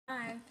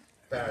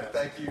Barry,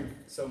 thank you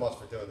so much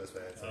for doing this,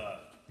 man. It's a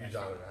huge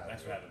honor to have you.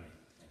 Thanks for having me.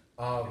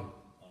 Honor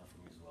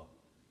for me as well.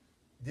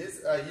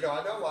 This, I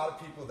know a lot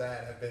of people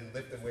that have been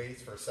lifting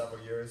weights for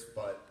several years,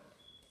 but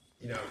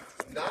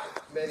not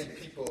many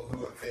people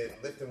who have been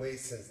lifting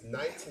weights since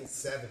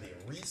 1970,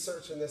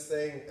 researching this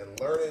thing and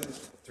learning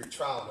through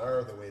trial and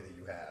error the way that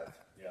you have.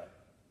 Yeah.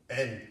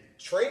 And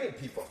training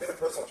people. I've been a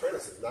personal trainer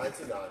since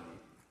 1990.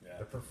 Yeah.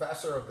 The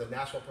professor of the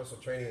National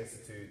Personal Training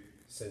Institute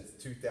since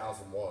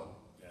 2001.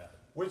 Yeah.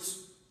 Which,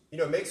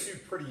 makes you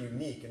pretty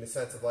unique in the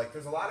sense of like,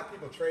 there's a lot of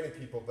people training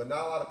people, but not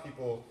a lot of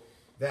people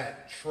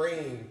that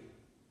train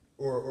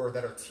or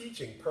that are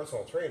teaching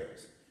personal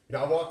trainers.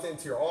 I walked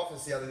into your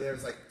office the other day, there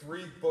was like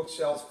 3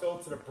 bookshelves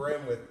filled to the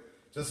brim with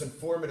just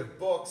informative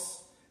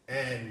books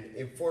and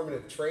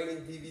informative training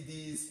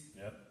DVDs.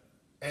 Yep.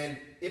 And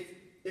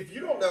if you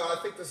don't know, I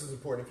think this is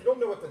important, if you don't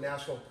know what the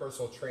National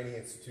Personal Training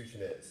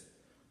Institution is,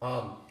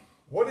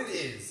 what it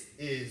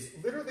is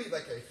literally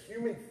like a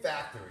human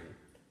factory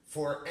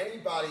for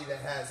anybody that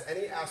has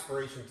any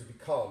aspiration to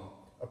become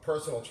a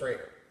personal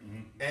trainer.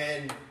 Mm-hmm.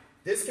 And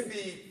this can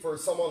be for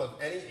someone of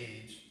any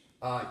age.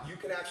 You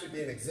can actually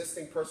be an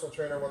existing personal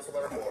trainer who wants to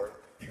learn more.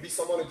 You can be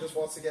someone who just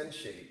wants to get in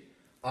shape.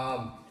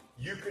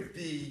 You could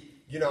be,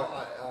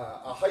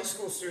 a high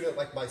school student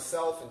like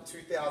myself in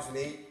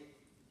 2008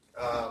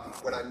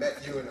 when I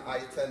met you and I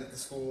attended the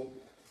school.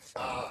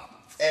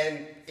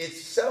 And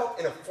it's set up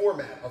in a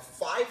format of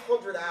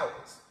 500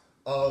 hours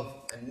of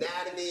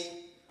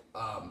anatomy,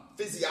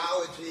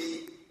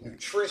 physiology,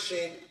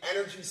 nutrition,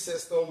 energy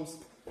systems.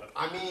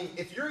 I mean,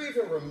 if you're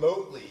even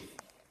remotely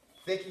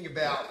thinking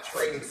about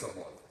training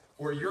someone,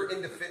 or you're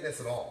into fitness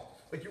at all,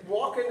 like you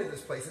walk into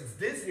this place, it's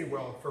Disney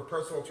World for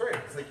personal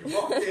trainers. Like you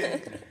walk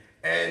in,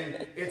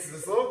 and it's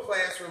this little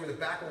classroom in the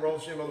back of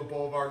World's Gym on the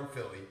Boulevard in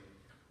Philly,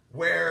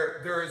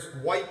 where there's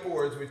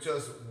whiteboards with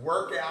just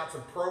workouts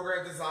and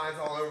program designs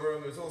all over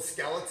them. There's little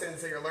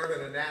skeletons that you're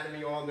learning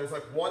anatomy on. There's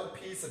like one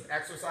piece of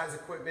exercise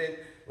equipment,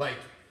 like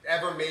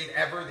ever made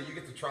ever, that you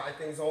get to try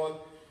things on.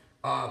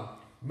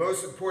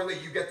 Most importantly,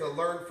 you get to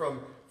learn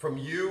from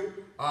you.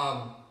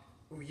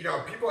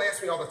 People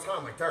ask me all the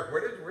time, like, Derek,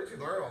 where'd you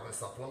learn all this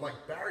stuff? And I'm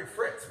like, Barry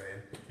Fritz,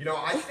 man.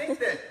 I think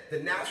that the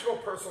National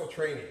Personal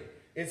Training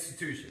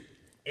Institution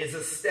is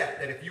a step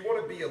that if you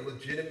want to be a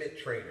legitimate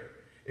trainer,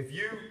 if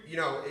you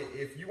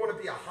want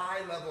to be a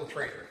high-level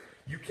trainer,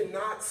 you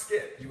cannot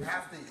skip. You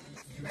have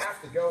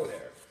to go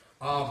there.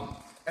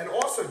 And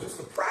also just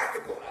the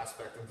practical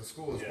aspect of the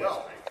school as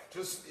well.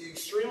 Just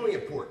extremely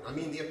important. I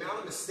mean, the amount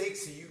of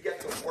mistakes that you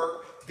get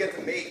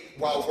to make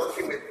while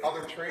working with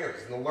other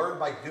trainers and to learn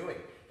by doing,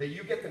 that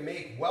you get to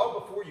make well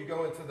before you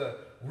go into the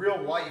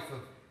real life of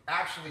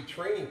actually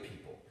training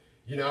people,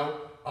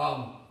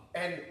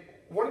 And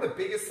one of the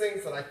biggest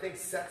things that I think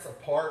sets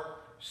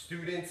apart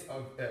students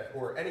of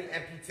or any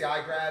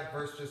MPTI grad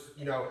versus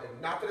just,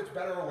 not that it's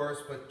better or worse,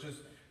 but just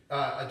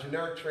a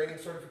generic training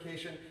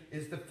certification,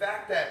 is the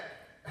fact that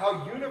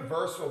how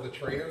universal the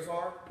trainers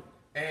are,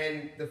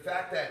 and the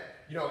fact that,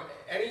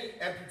 any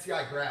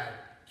MPTI grad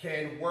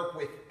can work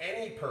with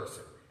any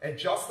person and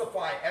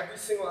justify every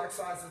single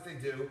exercise that they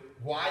do,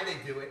 why they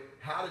do it,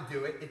 how to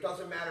do it. It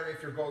doesn't matter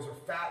if your goals are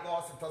fat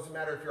loss. It doesn't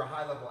matter if you're a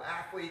high-level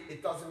athlete.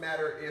 It doesn't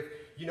matter if,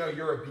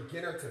 you're a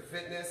beginner to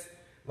fitness.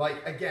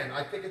 Like, again,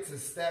 I think it's a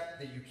step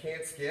that you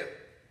can't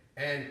skip.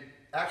 And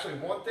actually,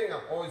 one thing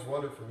I've always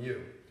wondered from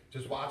you,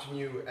 just watching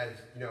you as,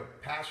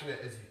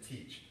 passionate as you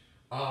teach,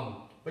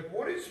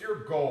 what is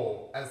your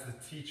goal as the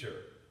teacher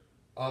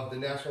of the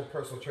National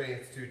Personal Training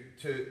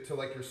Institute to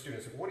like your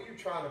students? What are you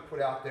trying to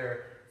put out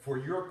there for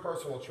your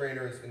personal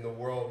trainers in the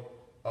world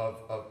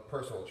of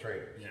personal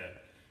trainers? Yeah.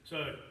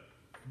 So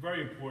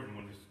very important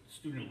when the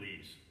student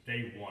leaves,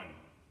 day one,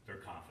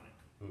 they're confident.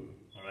 Ooh.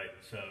 All right.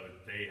 So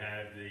they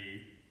have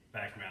the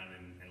background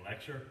in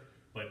lecture,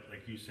 but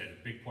like you said,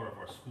 a big part of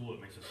our school,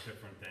 it makes us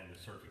different than the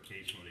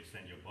certification where they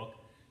send you a book.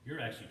 You're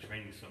actually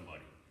training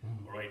somebody,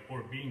 all right,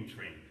 or being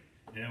trained.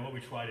 And then what we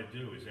try to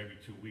do is every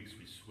 2 weeks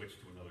we switch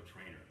to another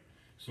trainer,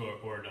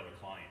 or another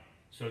client.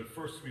 So the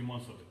first 3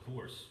 months of the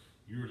course,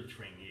 you're the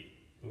trainee.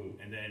 Ooh.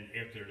 And then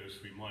after those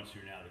 3 months,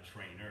 you're now the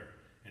trainer.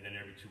 And then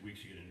every 2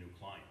 weeks, you get a new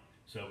client.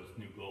 So with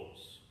new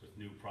goals, with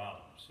new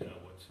problems,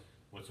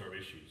 what's our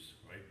issues,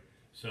 right?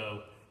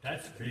 So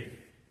that's big.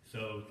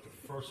 So the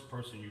first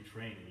person you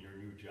train in your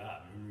new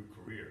job, your new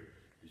career,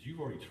 is you've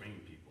already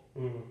trained people.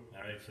 Mm-hmm.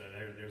 All right, so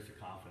there's the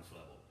confidence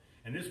level.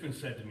 And this has been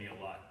said to me a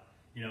lot.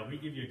 We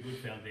give you a good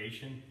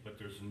foundation, but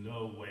there's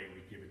no way we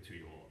give it to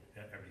you all,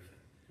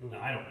 everything. Mm-hmm. Now,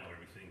 I don't know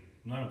everything.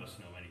 None of us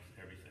know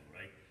everything,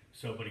 right?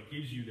 So, but it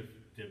gives you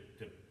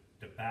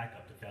the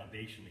backup, the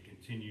foundation to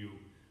continue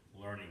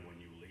learning when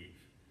you leave,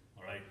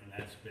 all right? And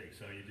that's big.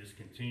 So you just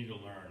continue to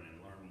learn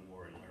and learn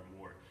more and learn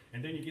more.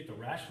 And then you get to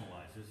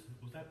rationalize this.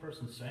 What's that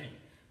person saying?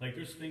 Like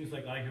there's things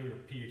like I heard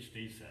a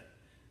PhD said,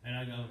 and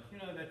I go,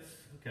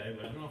 that's okay,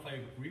 but I don't know if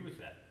I agree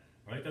with that,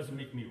 right? It doesn't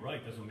make me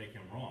right, doesn't make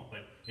him wrong,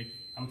 but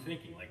I'm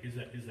thinking, like, is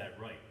that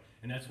right?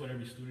 And that's what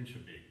every student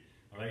should be,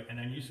 all right? And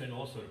then you said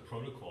also the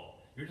protocol.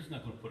 You're just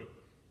not going to put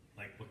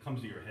what comes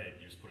to your head,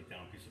 you just put it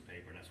down on a piece of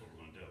paper, and that's what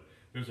we're going to do.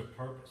 There's a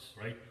purpose,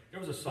 right? There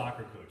was a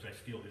soccer coach, I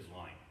steal his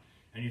line.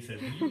 And he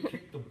says, you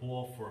kick the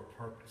ball for a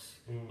purpose.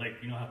 Like,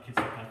 you know how kids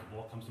sometimes the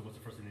ball comes to, what's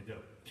the first thing they do?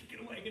 Kick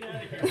it away, get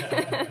out of here.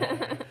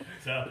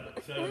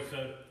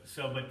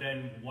 But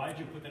then why'd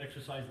you put that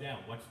exercise down?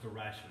 What's the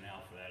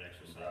rationale for that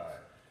exercise?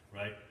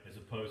 Right? As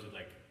opposed to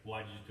like,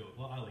 why did you do it?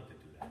 Well, I like to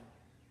do that.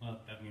 Well,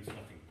 that means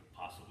nothing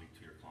possibly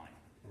to your client.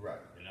 Right.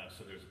 You know,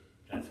 so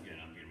that's again,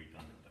 I'm being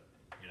redundant, but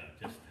you know,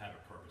 just have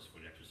a purpose for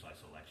the exercise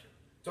selection.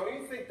 Don't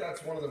you think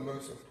that's one of the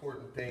most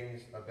important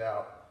things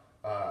about,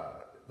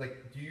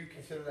 do you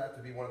consider that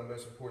to be one of the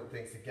most important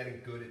things to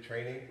getting good at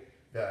training,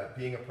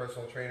 being a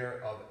personal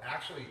trainer, of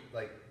actually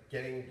like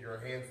getting your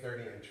hands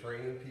dirty and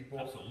training people?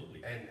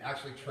 Absolutely. And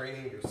actually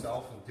training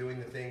yourself and doing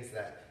the things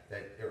that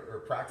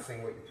are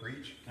practicing what you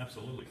preach?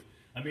 Absolutely.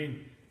 I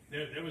mean,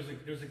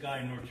 there's a guy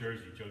in North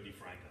Jersey, Joe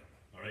DeFranco,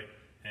 all right?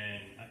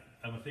 And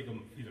I would think of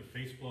either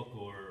Facebook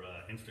or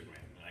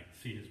Instagram, and I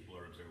see his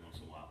blurbs every once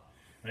in a while,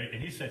 right?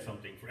 And he said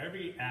something, for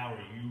every hour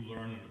you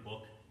learn in a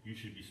book, you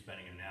should be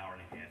spending an hour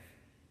and a half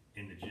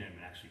in the gym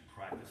and actually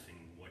practicing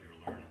what you're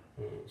learning.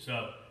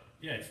 So,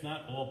 yeah, it's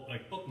not all,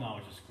 like book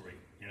knowledge is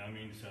great, you know what I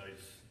mean? So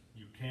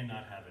you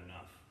cannot have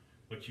enough,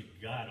 but you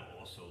gotta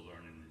also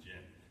learn in the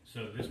gym.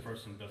 So this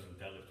person doesn't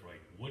deadlift right.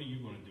 What are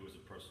you gonna do as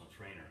a personal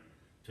trainer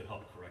to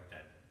help correct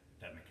that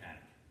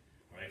mechanic,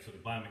 right? So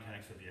the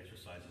biomechanics of the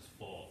exercise is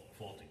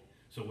faulty.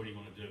 So what are you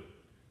gonna do,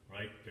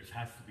 right? There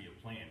has to be a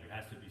plan. There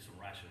has to be some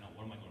rationale.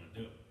 What am I gonna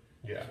do?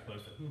 As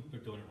opposed to, they're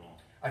doing it wrong.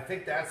 I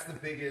think that's the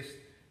biggest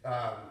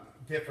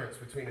difference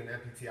between an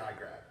MPTI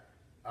grad,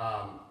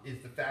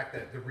 is the fact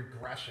that the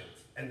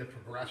regressions and the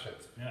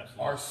progressions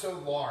are so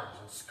large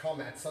and come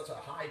at such a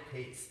high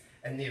pace,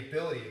 and the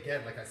ability,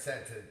 again, like I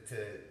said, to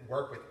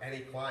work with any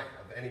client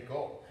of any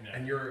goal,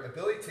 and your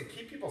ability to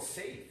keep people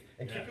safe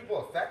and keep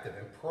people effective,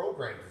 and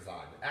program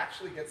design,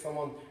 actually get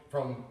someone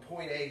from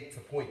point A to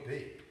point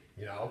B,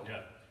 you know?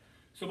 Yeah.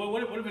 So, but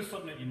what if it's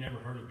something that you never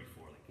heard of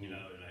before, like, you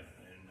know,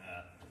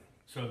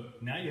 so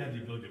now you have the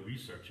ability to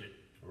research it,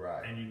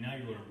 right? And now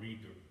you're going to read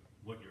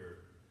what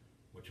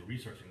you're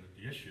researching,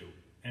 the issue,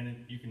 and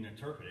then you can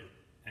interpret it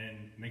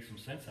and make some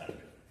sense out of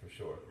it. For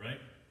sure.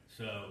 Right.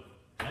 So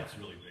that's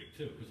really big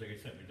too, because like I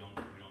said, we don't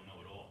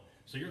know it all.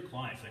 So your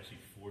clients actually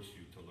force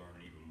you to learn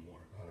even more.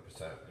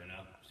 100%. You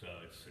know, so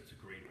it's a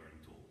great learning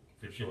tool.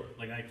 For sure.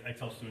 Like I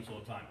tell students all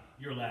the time,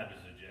 your lab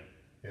is a gym.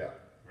 Yeah.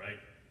 Right.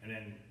 And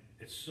then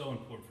it's so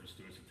important for the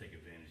students to take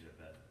advantage of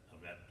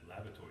that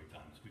laboratory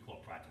time. So we call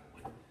it practical.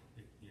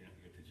 You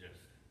get the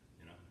gist.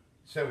 You know.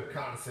 So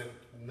constant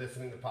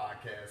listening to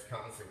podcasts,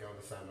 constant going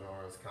to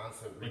seminars,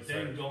 constant research. But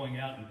then going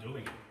out and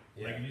doing it.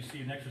 Like if you see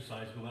an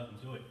exercise, go out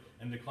and do it.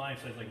 And the client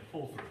says like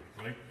pull through,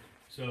 right?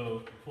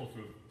 So pull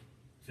through,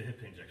 it's a hip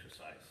hinge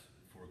exercise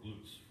for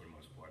glutes for the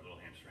most part, little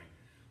hamstring.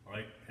 All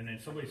right. And then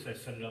somebody says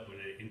set it up with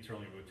an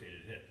internally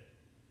rotated hip.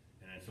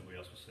 And then somebody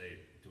else will say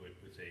do it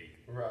with a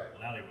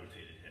laterally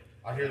rotated hip.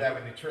 I hear that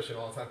with nutrition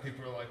all the time.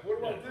 People are like, what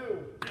do I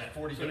do?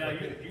 40 so now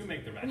you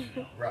make the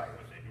rationale. Right.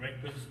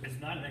 Because it's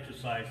not an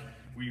exercise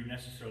where you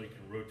necessarily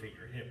can rotate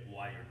your hip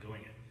while you're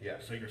doing it. Yeah.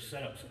 So your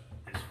setup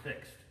is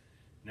fixed.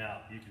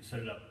 Now, you can set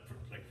it up for,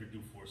 like, if you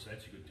do 4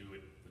 sets, you could do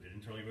it with an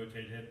internally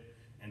rotated hip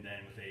and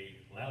then with a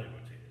laterally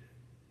rotated hip.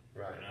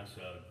 Right. You know,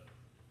 so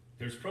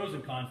there's pros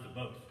and cons to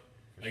both.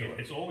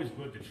 It's always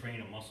good to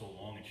train a muscle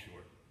long and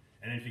short.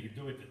 And then if you can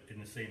do it in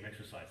the same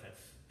exercise,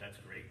 that's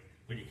great.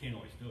 But you can't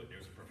always do it.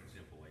 There's a perfect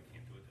example why you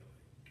can't do it that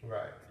way.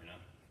 Right. You know?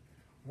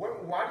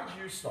 Why did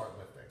you start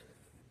lifting?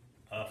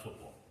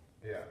 Football.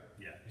 Yeah.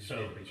 Yeah.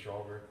 You need to be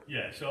stronger.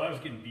 Yeah. So I was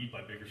getting beat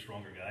by bigger,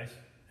 stronger guys,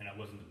 and I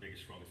wasn't the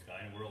biggest, strongest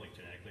guy in the world. Like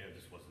genetically, I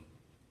just wasn't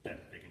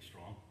that big and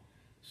strong.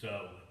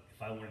 So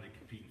if I wanted to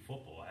compete in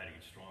football, I had to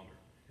get stronger.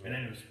 Yeah. And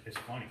then it's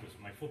funny because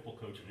my football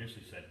coach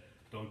initially said,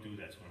 "Don't do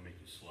that. It's going to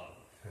make you slow."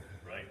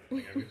 Right?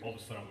 Like all of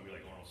a sudden, I'm going to be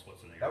like Arnold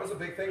Schwarzenegger. That was a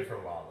big thing for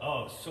a while.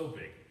 Though. Oh, so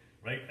big.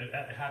 Right?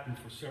 It happened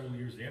for several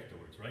years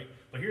afterwards, right?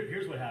 But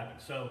here's what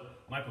happened. So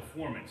my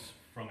performance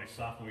from my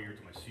sophomore year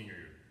to my senior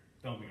year,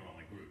 don't get me wrong,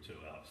 I grew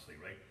too, obviously,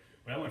 right?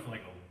 But I went from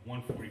like a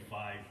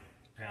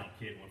 145-pound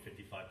kid,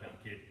 155-pound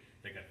kid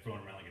that got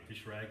thrown around like a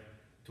dish rag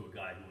to a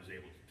guy who was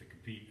able to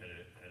compete at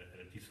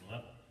a decent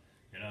level.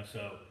 You know,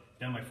 so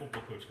then my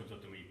football coach comes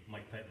up to me,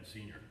 Mike Pettin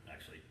Sr.,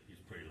 actually.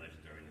 He's pretty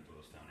legendary in the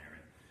Doylestown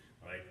area.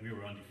 All right, we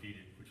were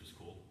undefeated, which was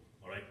cool.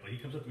 All right, but he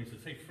comes up to me and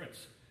says, "Hey,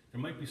 Fritz,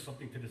 there might be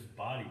something to this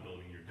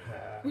bodybuilding you're doing.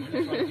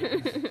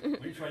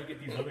 When you try to get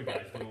these other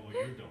guys doing what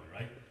you're doing,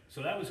 right?"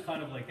 So that was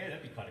kind of like, hey,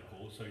 that'd be kind of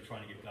cool. So you're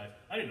trying to get guys.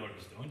 I didn't know what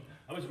I was doing.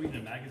 I was reading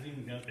a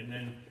magazine, and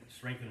then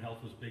Strength and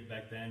Health was big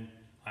back then.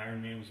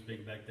 Iron Man was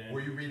big back then.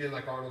 Were you reading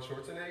like Arnold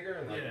Schwarzenegger?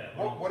 And like, yeah.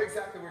 What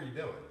exactly were you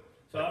doing?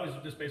 So I was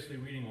just basically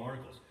reading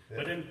articles. Yeah.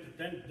 But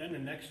then the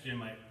next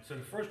gym, so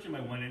the first gym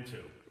I went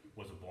into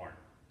was a barn.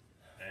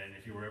 And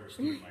if you were ever a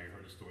student, I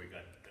heard the story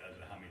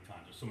how many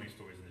times. There's so many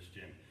stories in this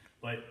gym.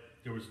 But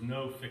there was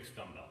no fixed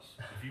dumbbells.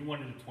 If you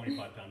wanted a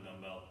 25-pound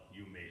dumbbell,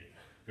 you made it.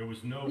 There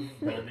was no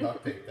welding.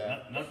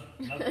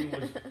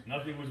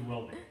 Nothing was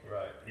welding.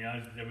 Right. You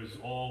know, it was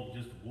all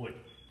just wood.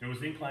 There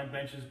was incline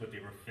benches, but they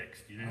were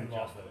fixed. You didn't I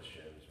love adjust those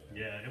gyms, man.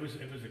 Yeah, it was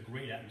a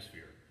great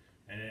atmosphere,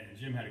 and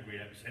Jim had a great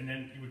atmosphere. And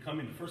then you would come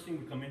in. The first thing we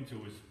would come into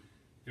was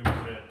there was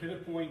a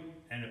pivot point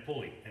and a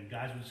pulley, and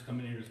guys would just come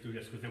in here and just do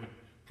this because they would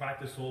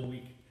practice all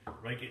week,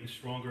 right, getting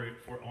stronger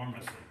for arm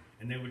wrestling,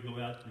 and they would go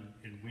out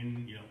and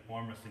win,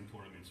 arm wrestling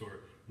tournaments or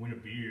win a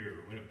beer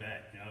or win a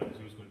bet.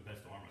 Who's going to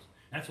best arm wrestle.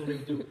 That's what they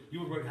would do.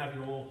 You would have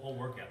your whole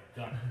workout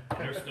done.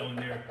 They're still in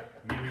there,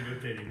 immediately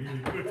rotating.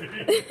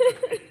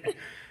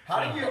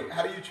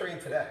 How do you train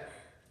today?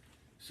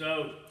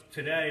 So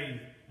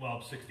today, well,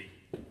 I'm 60,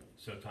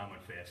 so time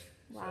went fast.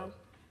 Wow.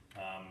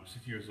 So,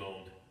 60 years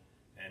old,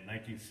 and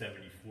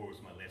 1974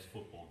 was my last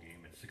football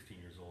game at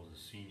 16 years old as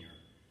a senior,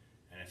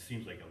 and it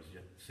seems like I was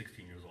just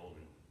 16 years old,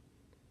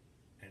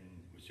 and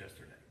it was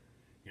yesterday.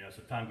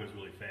 So time goes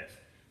really fast.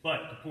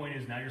 But the point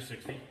is, now you're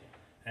 60,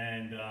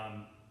 and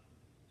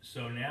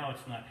so now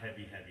it's not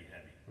heavy.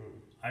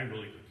 I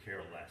really could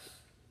care less,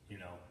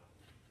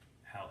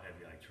 how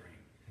heavy I train.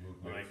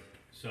 All right.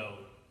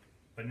 So,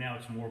 but now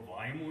it's more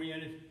volume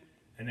oriented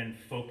and then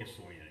focus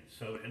oriented.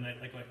 So, and I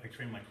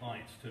train my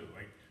clients too,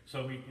 right?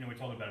 So we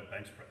talk about a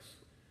bench press.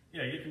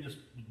 Yeah, you can just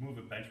move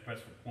a bench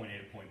press from point A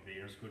to point B.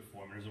 There's good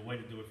form, and there's a way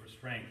to do it for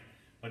strength.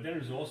 But then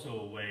there's also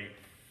a way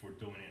for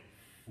doing it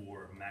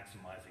for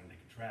maximizing the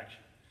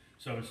contraction.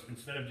 So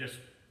instead of just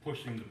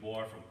pushing the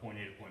bar from point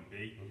A to point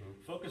B,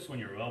 focus on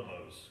your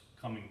elbows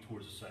coming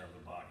towards the center of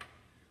the body.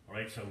 All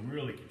right, so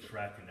really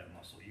contracting that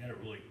muscle. You got to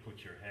really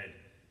put your head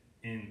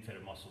into the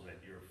muscle that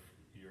you're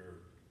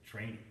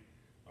training.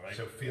 All right.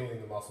 So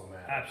feeling the muscle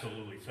matters.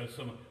 Absolutely. So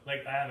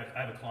like I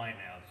have a client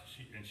now,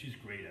 and she's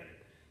great at it,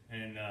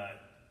 and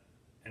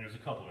there's a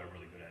couple that are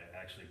really good at it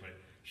actually. But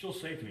she'll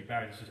say to me,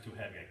 Barry, this is too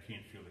heavy. I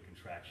can't feel the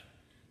contraction.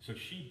 So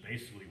she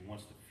basically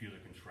wants to feel the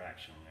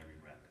contraction on every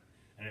rep,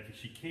 and if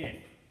she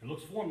can't, it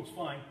looks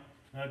fine.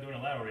 Not doing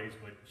a lateral raise,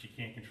 but she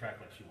can't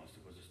contract like she wants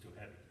to because it's too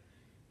heavy.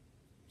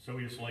 So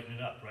we just lighten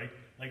it up, right?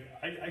 Like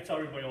I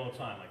tell everybody all the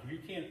time, like if you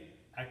can't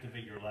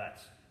activate your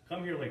lats,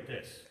 come here like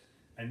this,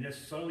 and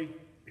just subtly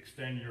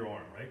extend your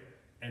arm, right?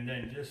 And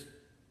then just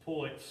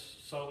pull it,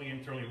 subtly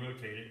internally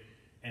rotate it,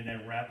 and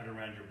then wrap it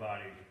around your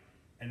body,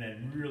 and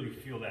then really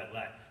feel that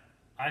lat.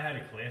 I had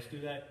a class do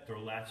that, their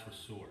lats were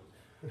sore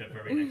that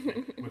very next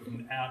day,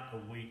 without a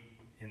weight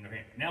in their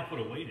hand. Now put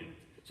a weight in it.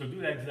 So do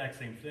that exact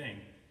same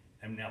thing,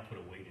 and now put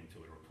a weight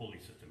into it, or a pulley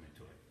system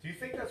into it. Do you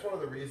think that's one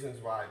of the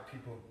reasons why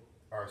people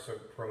are so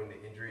prone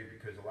to injury?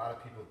 Because a lot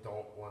of people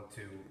don't want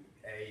to,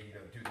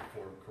 do the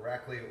form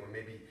correctly, or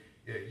maybe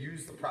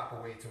use the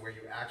proper weight to where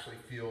you actually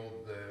feel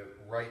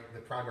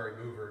the primary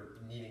mover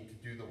needing to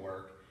do the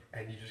work,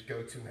 and you just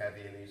go too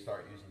heavy, and then you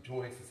start using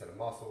joints instead of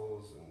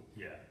muscles. And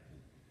yeah,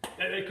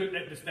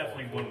 that's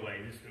definitely one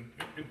way. Just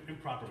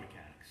improper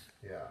mechanics.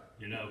 Yeah.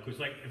 Because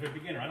like if a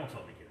beginner, I don't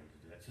tell a beginner to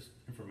do that. It's just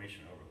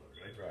information overload,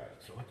 right? Right.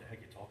 So what the heck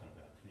are you talking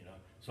about?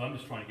 So I'm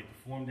just trying to get the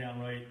form down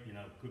right.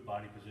 Good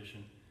body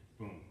position.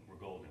 Boom, we're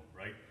golden,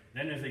 right?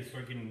 Then as they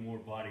start getting more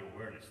body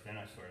awareness, then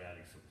I start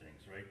adding some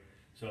things, right?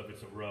 So if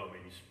it's a row,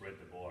 maybe spread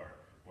the bar,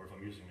 or if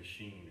I'm using a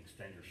machine,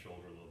 extend your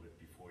shoulder a little bit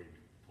before you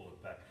pull it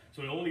back.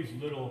 So all these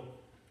little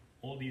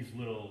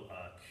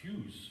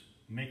cues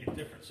make a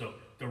difference. So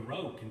the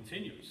row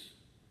continues,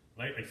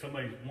 right? Like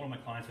one of my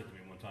clients said to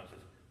me one time,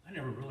 says, "I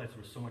never realized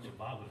there was so much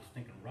involved with a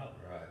stinking row."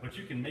 Right. But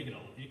you can make it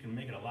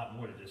a lot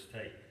more to just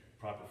take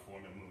proper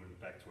form and move it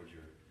back towards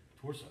your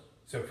torso.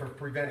 So for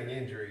preventing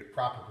injury,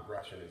 proper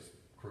progression is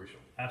crucial.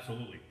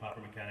 Absolutely,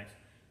 proper mechanics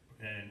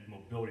and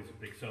mobility is a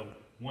big. So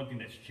one thing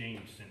that's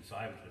changed since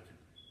I was lifted,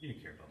 you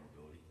didn't care about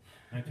mobility.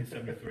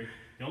 1973,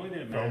 the only thing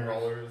that Foam matters.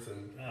 rollers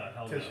and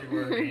tissue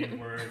work, hand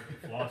work,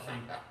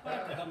 flossing.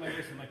 What the hell am I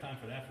wasting my time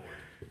for that for?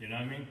 You know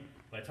what I mean?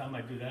 By the time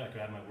I do that, I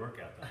could have my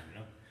workout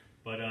done.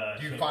 But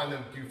do you find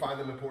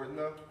them important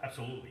though?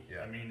 Absolutely.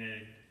 Yeah. I mean,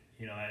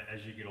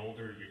 as you get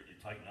older, you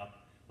tighten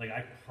up. Like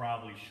I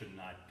probably should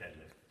not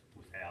deadlift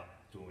without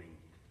doing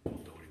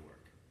mobility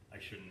work. I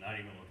should not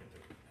even look at the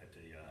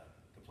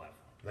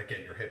platform. Like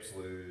getting your hips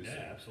loose.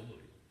 Yeah,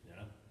 absolutely.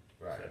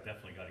 Right. So I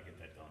definitely got to get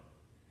that done.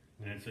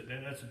 And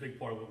that's a big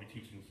part of what we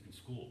teach in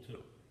school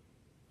too.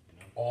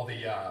 All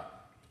the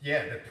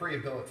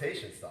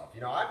prehabilitation stuff.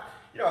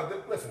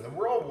 Listen, the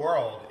real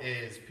world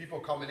is people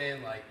coming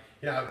in like,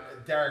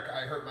 Derek,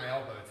 I hurt my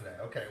elbow today.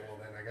 Okay, well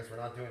then I guess we're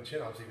not doing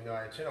chin-ups, even though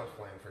I had chin-ups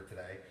planned for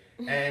today.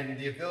 And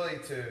the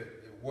ability to,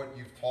 what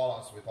you've taught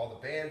us with all the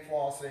band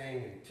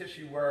flossing and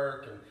tissue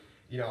work and,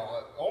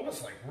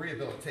 almost like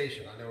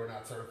rehabilitation. I know we're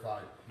not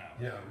certified,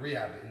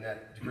 rehab in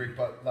that degree,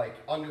 but like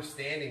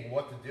understanding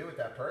what to do with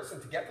that person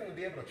to get them to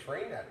be able to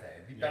train that day,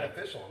 be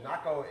beneficial, and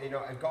not go,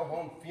 and go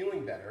home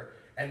feeling better,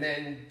 and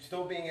then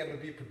still being able to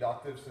be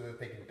productive so that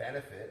they can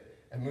benefit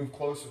and move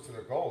closer to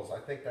their goals. I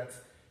think that's,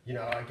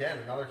 again,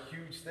 another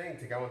huge thing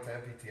to go into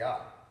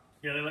MPTI.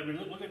 Yeah,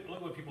 look at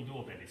what people do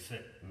all day. They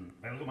sit.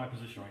 Right? Look at my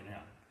position right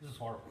now. This is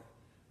horrible,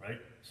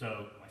 right?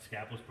 So my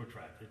scapula's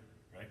protracted,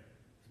 right?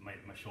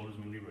 My shoulders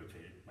mainly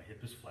rotated. My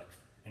hip is flexed,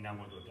 and now I'm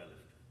going to go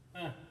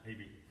deadlift.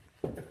 Maybe.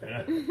 We may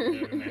have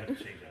to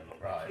change that a little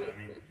bit. Right. You know what I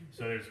mean?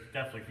 So there's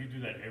definitely, if you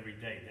do that every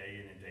day, day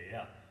in and day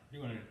out,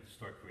 you're going to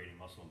start creating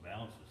muscle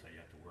imbalances that you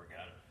have to work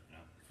out of,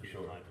 For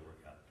sure. Time to work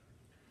out.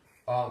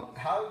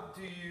 How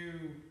do you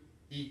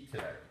eat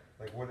today?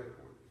 Like what?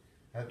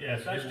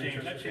 Yes, that's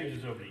changed. That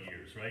changes over the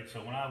years, right? So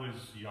when I was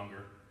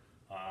younger,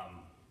 I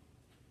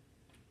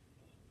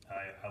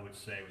would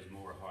say it was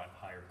more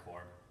higher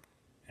carb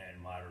and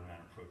moderate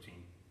amount of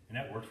protein, and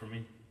that worked for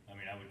me. I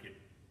mean, I would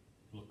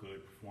look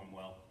good, perform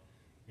well,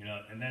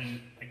 And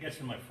then I guess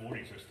in my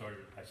 40s, I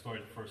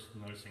started first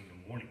noticing the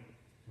morning.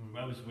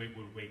 Where I would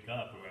wake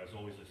up, where I was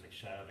always just like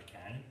shot out of a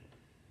cannon,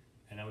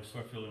 and I would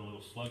start feeling a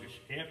little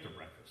sluggish after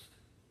breakfast.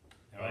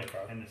 All right,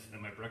 okay. and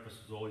my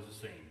breakfast was always the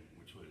same,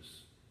 which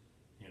was,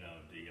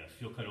 the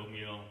steel-cut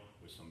oatmeal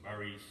with some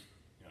berries,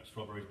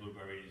 strawberries,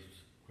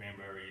 blueberries,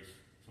 cranberries,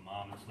 some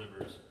almond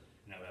slivers,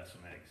 and I would have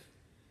some eggs.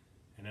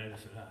 And then I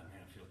said, man,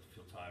 I feel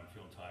tired. I'm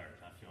feeling tired.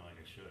 Not feeling like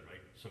I should,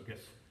 right? So I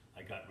guess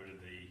I got rid of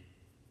the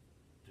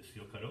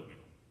steel-cut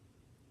oatmeal,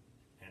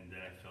 and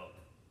then I felt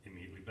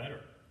immediately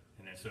better.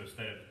 And then so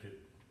instead of the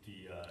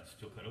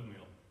steel-cut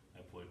oatmeal,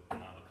 I put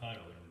an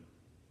avocado in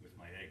with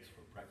my eggs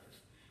for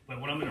breakfast. But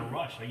when I'm in a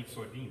rush, I eat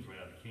sardines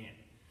right out of the can,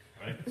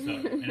 right?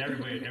 So, and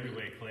everybody in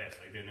class,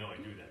 like, they know I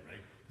do that,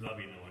 right? Because I'll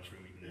be in the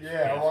lunchroom eating this.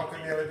 Yeah, I walked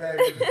in the other day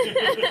with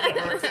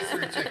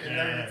rotisserie chicken,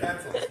 no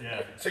utensils.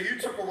 Yeah. So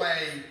you took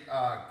away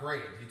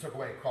grains, you took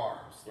away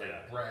carbs, like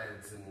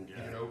breads and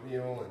even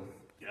oatmeal and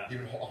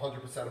even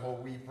 100% whole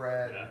wheat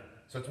bread. Yeah.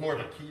 So it's more of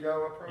a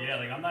keto approach? Yeah,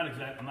 like I'm not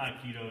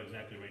keto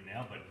exactly right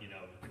now, but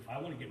if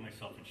I want to get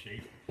myself in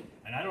shape,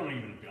 and I don't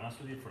even, to be honest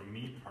with you, for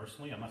me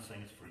personally, I'm not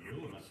saying it's for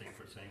you, I'm not saying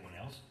for anyone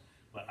else,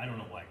 but I don't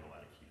know why I go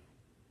out of keto.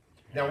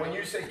 Now, when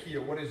you say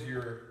keto, what is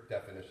your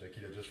definition of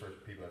keto, just for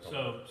people that don't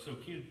know? So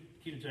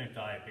ketogenic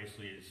diet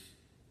basically is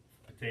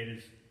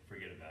potatoes,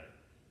 forget about it.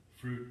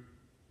 Fruit,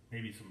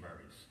 maybe some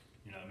berries,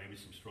 maybe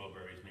some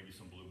strawberries, maybe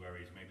some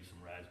blueberries, maybe some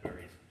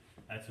raspberries.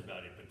 That's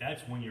about it. But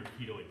that's when you're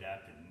keto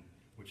adapted,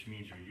 which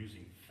means you're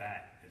using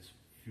fat as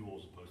fuel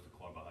as opposed to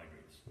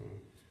carbohydrates.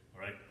 All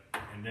right,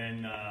 and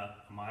then a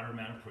moderate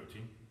amount of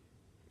protein,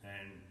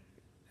 and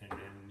then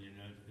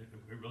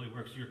it really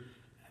works.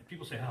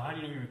 People say, how do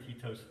you know you're in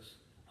ketosis?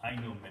 I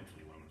know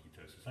mentally when I'm in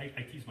ketosis.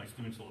 I tease my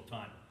students all the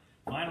time.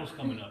 Finals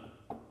coming up,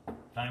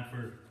 time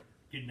for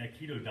getting that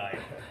keto diet,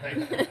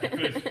 right?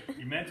 Because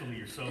mentally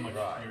you're so much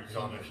focused,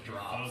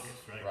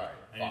 right? Right.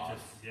 And it's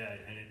just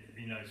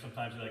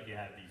sometimes you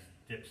have these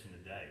dips in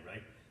the day,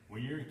 right?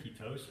 When you're in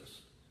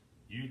ketosis,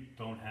 you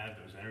don't have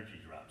those energy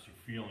drops. You're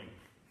feeling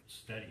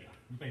steady.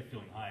 You're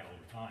feeling high all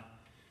the time,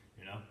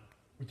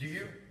 Do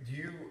you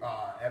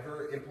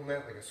ever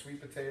implement like a sweet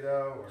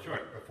potato or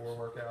before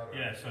workout? Or?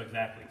 Yeah, so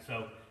exactly.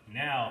 So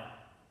now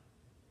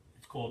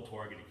it's called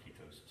targeted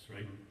ketosis,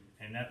 right?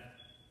 Mm-hmm. And that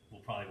will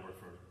probably work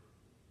for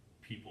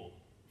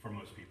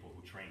most people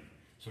who train.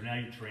 So now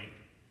you train,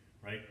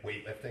 right?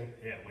 Weightlifting?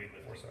 Yeah,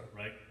 weightlifting, so.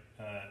 right?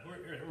 Or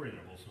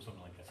intervals or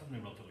something like that,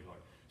 something relatively hard.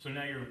 So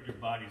now your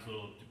body's a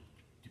little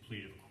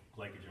depleted of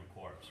glycogen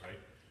carbs, right?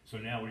 So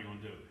now what are you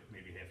going to do?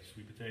 Maybe half a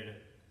sweet potato,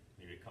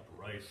 maybe a cup of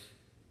rice,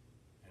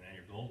 and then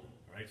you're golden,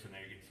 right? So now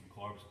you get some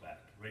carbs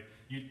back, right?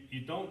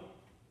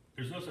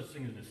 There's no such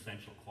thing as an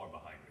essential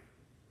carbohydrate.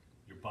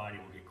 Your body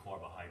will get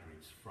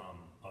carbohydrates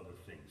from other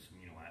things,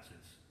 amino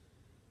acids,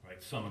 right?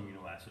 Some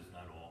amino acids,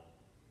 not all,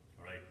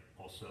 right?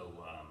 Also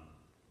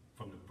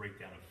from the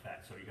breakdown of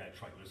fat. So you got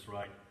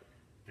triglyceride.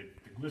 The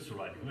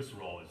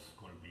glycerol is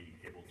going to be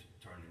able to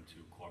turn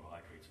into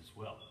carbohydrates as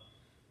well.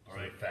 All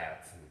right,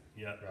 fats.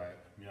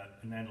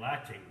 And then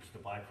lactate, which is the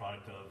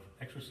byproduct of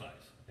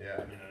exercise. Yeah.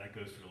 That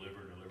goes to the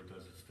liver, and the liver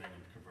does its thing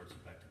and converts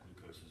it back to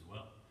glucose as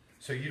well.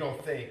 So you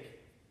don't think,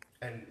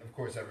 and of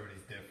course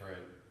everybody's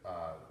different,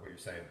 what you're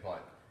saying,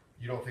 but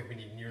you don't think we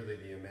need nearly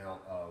the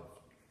amount of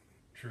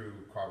true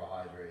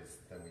carbohydrates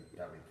that we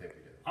think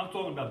we do? I'm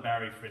talking about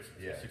Barry Fritz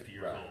at 60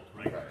 years old,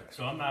 right?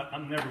 So I'm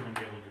never going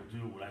to be able to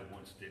do what I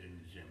once did in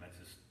the gym. That's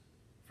just,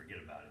 forget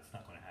about it. It's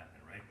not going to happen,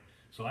 right?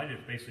 So I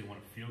just basically want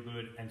to feel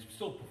good and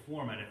still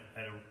perform at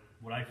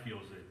what I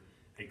feel is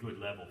a good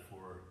level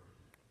for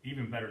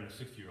even better than a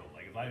 60-year-old.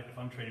 Like if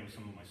I'm training with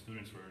some of my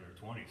students who are in their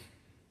 20s,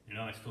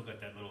 I still got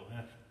that little,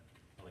 I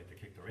like to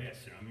kick their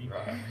ass, you know what I mean?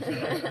 Right. So,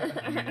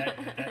 I mean,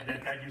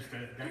 that used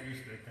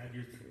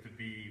to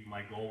be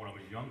my goal when I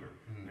was younger.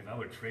 If I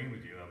would train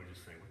with you, I would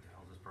just say, what the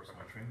hell is this person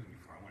I trained with me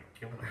for? I want to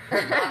kill them.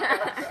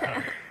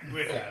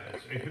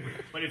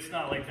 But it's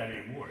not like that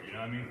anymore, you know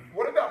what I mean?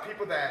 What about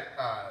people that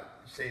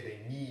say they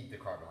need the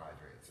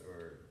carbohydrates,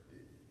 or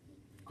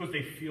because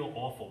they feel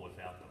awful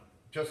without them?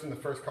 Just in the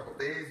first couple of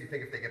days, you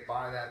think if they get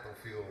by that, they'll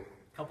feel...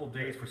 A couple of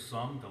days for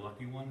some, the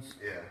lucky ones.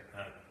 Yeah.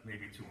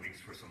 Maybe 2 weeks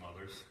for some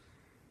others.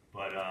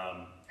 But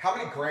how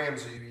many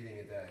grams are you eating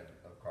a day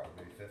of carbs?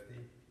 Maybe 50?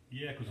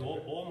 Yeah, because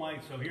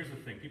so here's the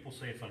thing. People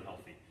say it's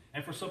unhealthy.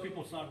 And for some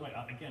people it's not right.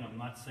 Again, I'm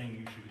not saying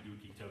you should do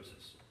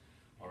ketosis.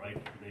 All right?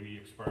 Maybe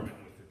experiment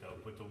with it though.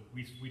 But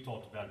we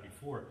talked about it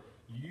before.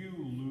 You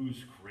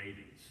lose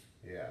cravings.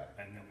 Yeah.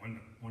 And then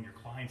when your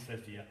client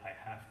says to you, I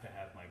have to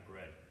have my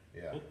bread.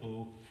 Yeah.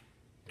 Uh-oh.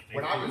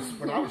 When I was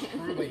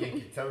truly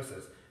in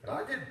ketosis, and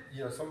I did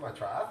some of my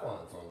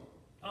triathlons on.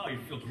 Oh,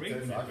 you feel great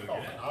when you I do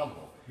felt that.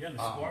 phenomenal. Yeah, the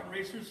Spartan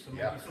racers, so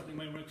maybe something you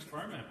might want to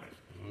experiment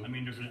with. I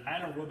mean, there's an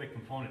anaerobic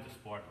component to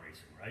Spartan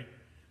racing, right?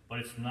 But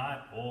it's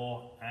not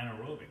all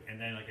anaerobic. And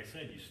then, like I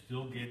said, you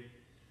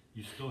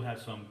still have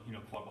some,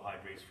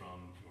 carbohydrates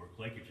from or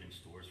glycogen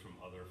stores from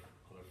other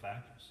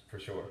factors. For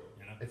sure.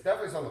 You know? It's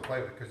definitely something to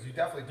play with because you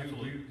definitely do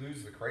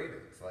lose the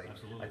cravings. Like,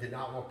 Absolutely. I did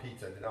not want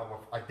pizza.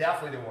 I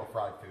definitely didn't want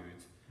fried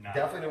foods. Nah.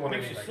 Definitely didn't want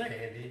Makes anything you like sick.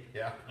 candy.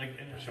 Yeah,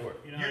 for sure.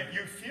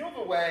 You feel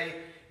the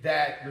way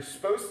that you're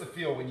supposed to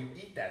feel when you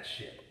eat that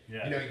shit.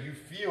 Yeah. You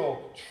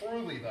feel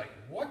truly like,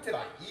 what did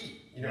I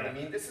eat? You know what I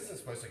mean? This isn't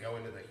supposed to go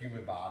into the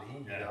human body,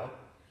 you know?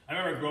 I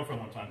remember a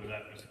girlfriend one time,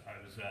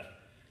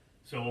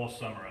 so all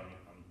summer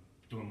I'm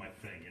doing my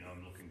thing,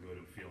 I'm looking good,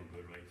 I'm feeling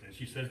good, right? And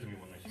she says to me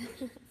one night, she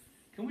goes,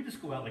 can we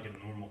just go out like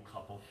a normal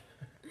couple?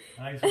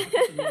 And I said, what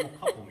does a normal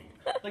couple mean?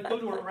 Like, go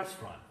to a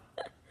restaurant.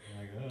 And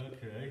I go,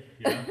 okay,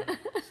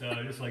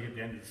 So just like at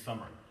the end of the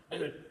summer, I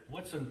said,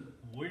 where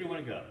do you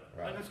want to go?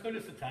 Right. Like, let's go to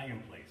this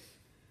Italian place.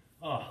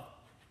 Oh,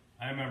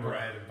 I remember.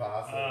 Bread and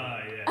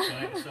pasta.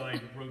 Yeah. So I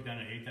broke down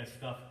and ate that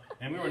stuff.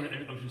 And we were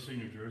in Ocean City,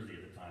 New Jersey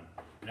at the time.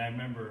 And I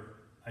remember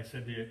I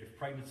said to you, if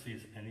pregnancy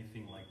is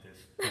anything like this,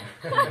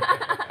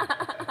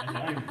 and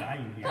I'm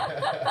dying here.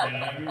 You know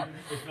what I mean?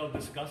 It felt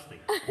disgusting.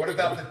 What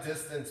about the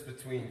distance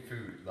between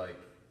food? Like,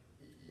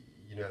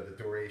 the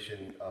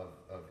duration of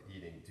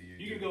eating.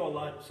 You can go a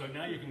lot. So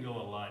now you can go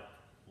a lot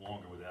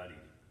longer without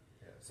eating.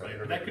 Yeah. So Right?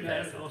 But that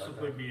could also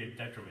could be a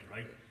detriment,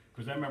 right?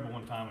 Because I remember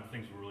one time when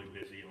things were really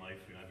busy in life,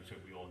 I'm sure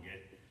we all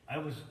get. I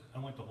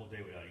went the whole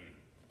day without eating.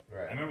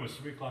 Right. I remember it was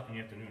 3 o'clock in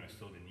the afternoon. I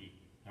still didn't eat.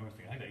 I remember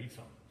thinking, I gotta eat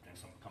something. And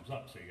something comes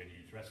up, so you gotta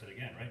address it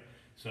again, right?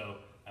 So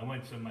I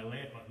went to my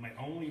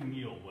only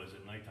meal was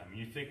at nighttime. And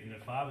you think, and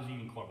if I was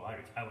eating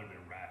carbohydrates, I would have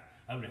been wrapped.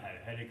 I would have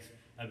had headaches.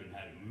 I would have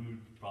had a mood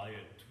probably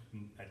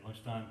at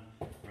lunchtime,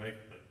 right?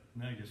 But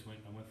no, I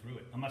went through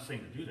it. I'm not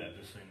saying to do that. I'm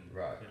just saying,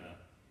 right.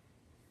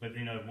 But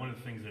one of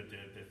the things that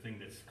the thing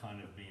that's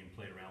kind of being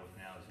played around with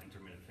now is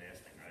intermittent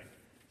fasting, right?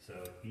 So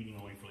eating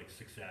only for like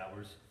 6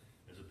 hours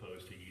as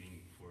opposed to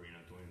eating for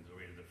doing the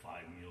rate of the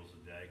 5 meals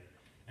a day.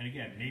 And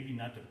again, maybe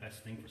not the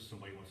best thing for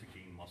somebody who wants to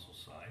gain muscle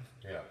size.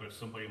 Yeah. But if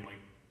somebody want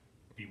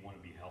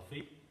to be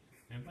healthy,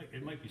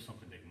 it might be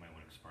something that you might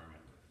want to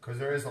experiment with. Because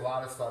there is a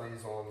lot of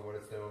studies on what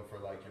it's doing for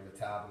like your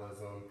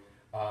metabolism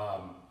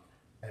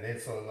and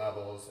insulin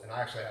levels. And I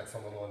actually had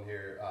someone on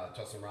here,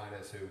 Justin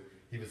Reines, who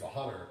he was a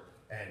hunter,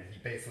 and he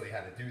basically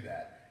had to do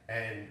that.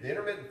 And the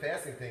intermittent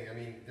fasting thing, I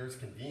mean, there's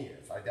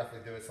convenience. I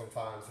definitely do it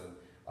sometimes, and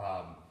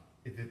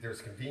there's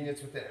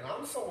convenience with it. And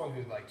I'm someone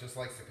who just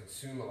likes to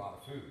consume a lot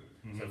of food.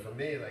 Mm-hmm. So for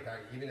me,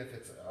 even if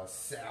it's a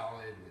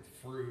salad with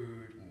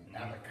fruit and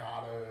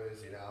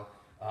avocados,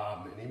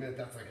 and even if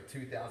that's like a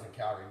 2,000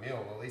 calorie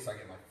meal, well, at least I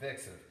get my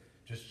fix of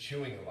just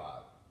chewing a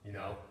lot,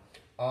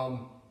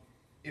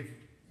 If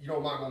you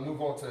don't mind, we'll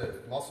move on to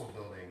muscle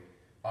building.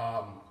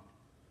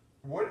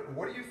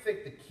 What do you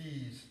think the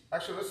keys?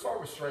 Actually, let's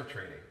start with strength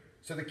training.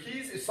 So the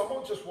keys is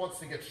someone just wants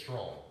to get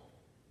strong,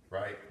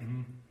 right?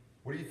 Mm-hmm.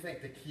 What do you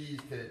think the keys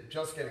to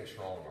just getting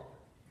strong are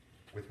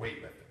with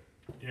weightlifting?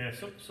 Yeah,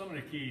 some of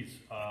the keys,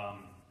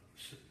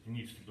 you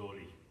need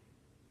stability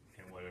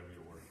in whatever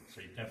you're working.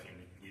 So you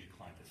definitely need a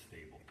client that's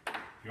stable. If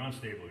you're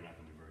unstable, you're not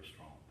going to be very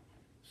strong.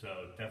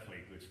 So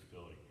definitely good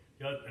stability.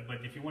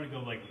 But if you want to go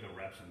with the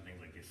reps and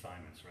things like the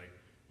assignments, right?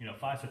 5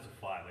 sets of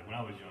 5. Like when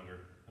I was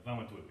younger, if I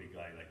went to a big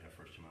guy like that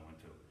first gym I went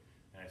to,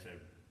 and I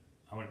said,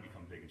 I want to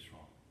become big and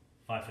strong.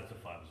 5 sets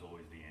of 5 is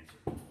always the answer.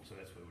 So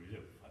that's what we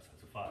do. 5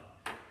 sets of 5.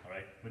 All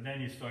right. But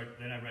then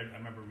I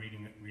remember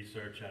reading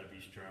research out of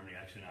East Germany,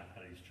 actually not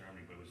out of East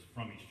Germany, but it was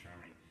from East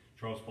Germany,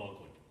 Charles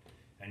Bulkley.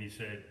 And he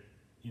said,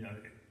 it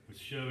was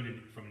showed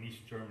from an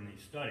East Germany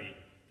study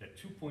that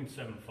 2.75,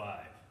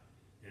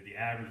 the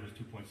average was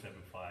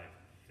 2.75.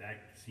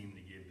 That seemed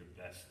to give the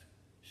best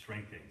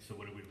strength gain. So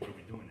what are we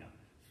doing now?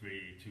 2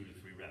 to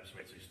 3 reps,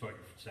 right? So you start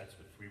your sets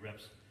with 3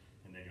 reps,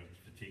 and then you'll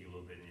fatigue a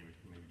little bit, and you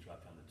maybe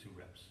drop down to 2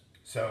 reps.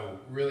 So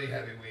really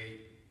heavy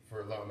weight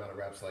for a low amount of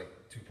reps, like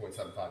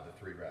 2.75 to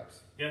 3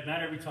 reps. Yeah,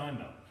 not every time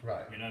though.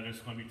 Right.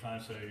 There's going to be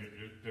times. So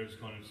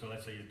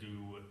let's say you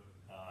do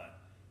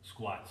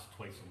squats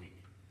twice a week,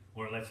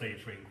 or let's say you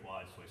train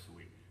quads twice a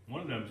week. One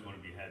of them is going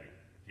to be heavy.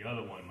 The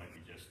other one might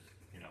be just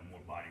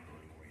more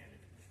bodybuilding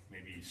oriented,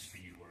 maybe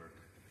speed work,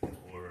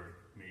 or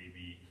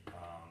maybe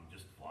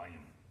just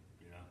volume.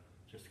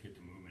 Just to get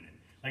the movement in.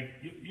 Like,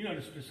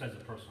 just as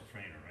a personal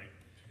trainer, right?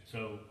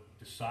 So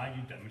the side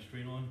you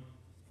demonstrate on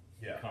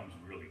becomes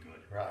really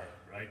good. Right.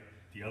 Right?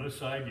 The other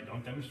side you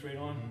don't demonstrate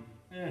on,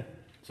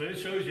 So it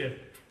shows you,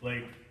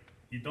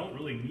 you don't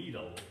really need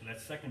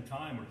that second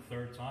time or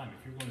third time.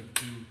 If you're going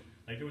to do,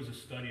 there was a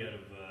study out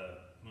of,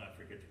 I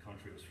forget the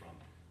country it was from.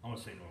 I want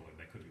to say Norway,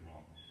 but I could be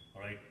wrong.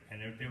 All right?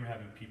 And they were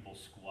having people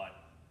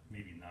squat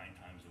maybe 9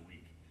 times a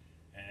week.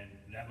 And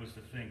that was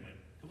the thing, but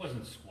it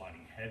wasn't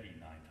squatting heavy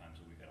 9 times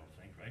a week, I don't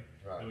think, right?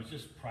 It was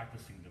just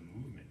practicing the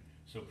movement.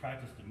 So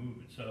practice the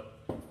movement. So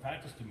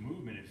practice the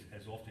movement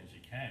as often as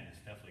you can is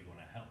definitely going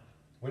to help.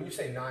 When you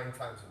say 9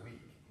 times a week.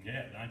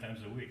 Yeah, 9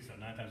 times a week. So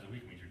 9 times a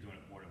week means you're doing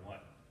it more than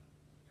what?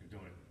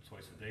 doing it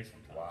twice a day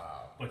sometimes.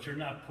 Wow. But you're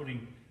not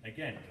putting,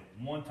 again,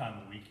 one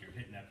time a week you're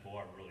hitting that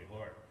bar really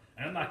hard.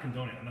 And I'm not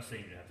condoning, I'm not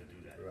saying you have to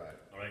do that. Right.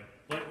 All right.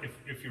 But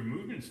if your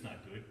movement's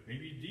not good,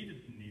 maybe you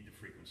need the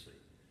frequency.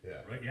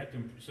 Yeah. Right. You have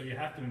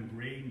to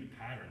ingrain the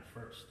pattern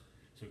first.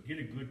 So get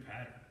a good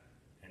pattern,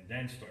 and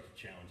then start to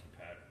challenge the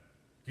pattern.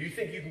 Do you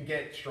think you can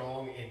get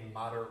strong in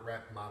moderate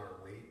rep,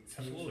 moderate weight?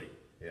 Absolutely.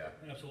 Yeah.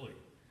 Absolutely.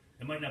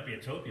 It might not be a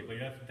utopia, but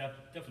you have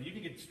definitely you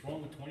can get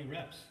strong with 20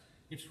 reps.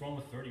 You get strong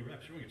with 30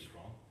 reps. You're gonna get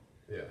strong.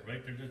 Yeah.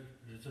 Right.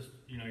 There's just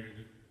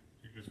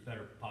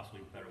there's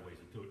possibly better ways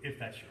to do it if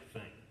that's your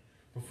thing.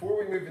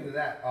 Before we move into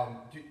that,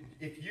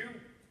 if you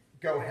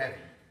go heavy,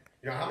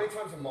 how many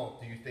times a month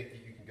do you think that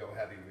you can go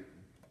heavy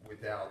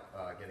without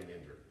getting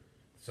injured?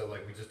 So,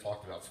 like we just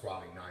talked about,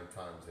 squatting 9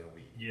 times in a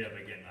week. Yeah,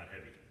 but again, not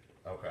heavy.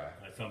 Okay.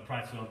 So I'm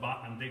practicing.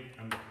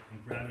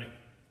 I'm grabbing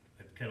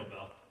a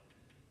kettlebell,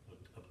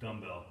 a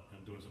dumbbell, and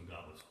I'm doing some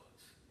goblet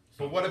squats.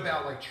 So, but what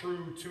about like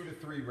true 2 to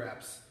 3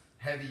 reps,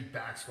 heavy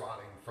back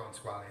squatting, front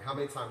squatting? How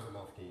many times a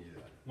month can you do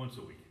that? Once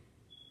a week.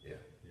 Yeah.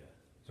 Yeah.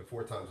 So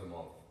 4 times a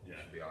month. Yeah.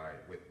 Should be all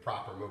right with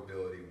proper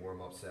mobility,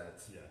 warm-up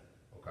sets. Yeah.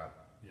 Okay.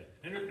 Yeah.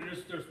 And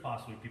there's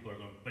possibly people are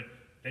going, but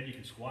then you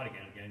can squat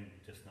again,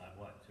 just not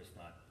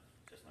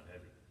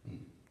heavy.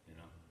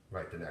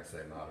 Right, the next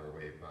day, moderate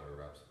weight, moderate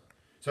reps.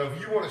 So if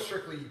you want to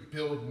strictly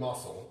build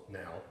muscle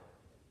now,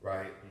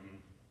 right?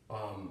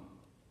 Mm-hmm.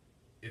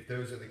 If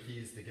those are the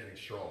keys to getting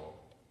strong,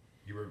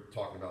 you were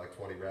talking about like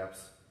 20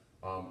 reps.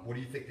 What do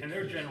you think? And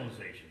they're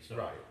generalizations. So,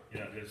 right.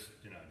 There's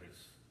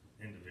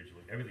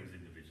individually, everything's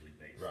individually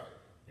based. Right.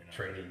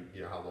 Training,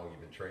 how long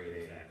you've been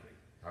training. Exactly.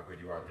 How good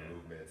you are at the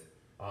movements.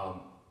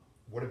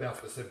 What about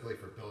specifically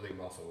for building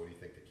muscle? What do you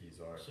think the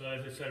keys are? So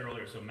as I said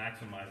earlier,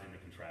 maximizing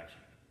the contraction,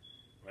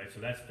 right?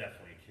 So that's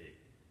definitely a key,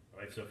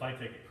 right? So if I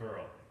take a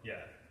curl,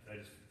 I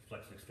just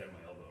flex and extend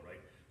my elbow, right?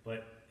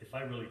 But if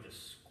I really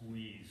just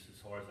squeeze as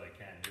hard as I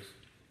can, just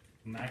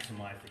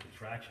maximize the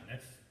contraction,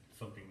 that's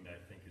something that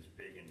I think is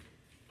big in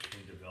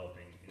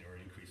developing or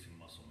increasing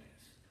muscle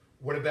mass.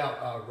 What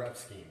about rep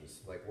schemes?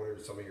 Like, what are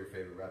some of your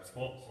favorite rep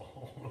schemes?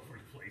 All over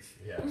the place.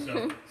 Yeah.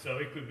 So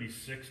it could be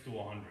 6 to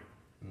 100.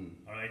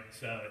 All right.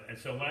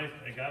 So when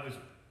I was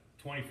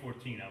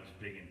 2014, I was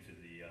big into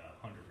the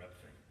 100 rep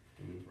thing,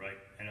 right?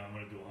 And I'm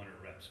going to do 100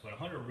 reps. But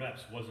 100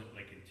 reps wasn't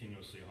like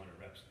continuously 100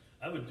 reps.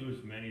 I would do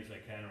as many as I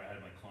can, or I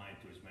had my client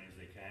do as many as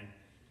they can.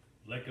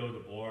 Let go of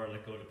the bar,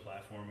 let go of the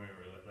platform, or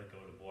let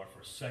go of the bar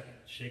for a second.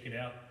 Shake it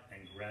out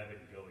and grab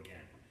it and go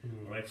again.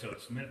 All right. So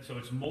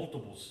it's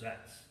multiple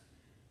sets,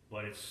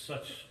 but it's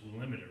such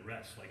limited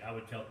rests. Like I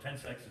would tell 10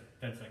 seconds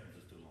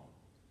is too long,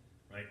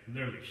 right?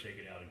 Literally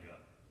shake it out and go.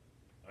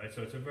 All right,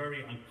 so it's a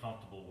very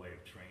uncomfortable way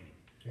of training.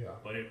 Yeah.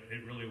 But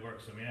it really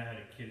works. I mean, I had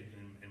a kid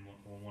in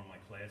one of my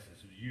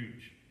classes who's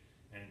huge,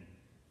 and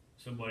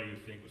somebody you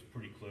think was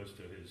pretty close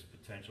to his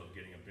potential of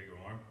getting a bigger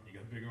arm. He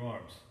got bigger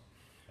arms.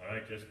 All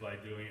right, just by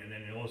doing, and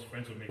then all his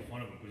friends would make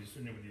fun of him because he's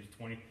sitting there with these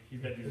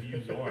he's got these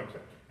huge arms,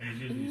 and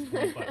he's using these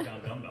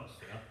 25-pound dumbbells.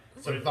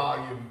 So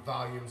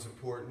volume's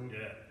important.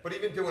 Yeah. But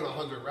even doing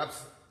 100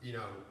 reps,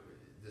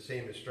 the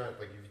same as strength.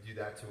 Like if you do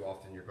that too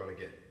often, you're going to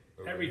get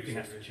everything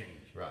has to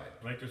change. Right.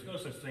 Right. There's no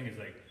such thing as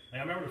like I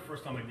remember the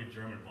first time I did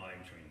German volume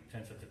training,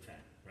 10 sets of 10.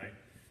 Right.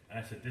 And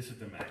I said, this is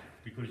the magic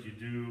because you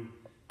do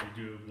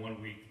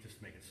 1 week,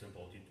 just to make it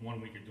simple. 1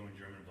 week you're doing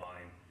German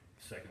volume,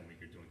 the second week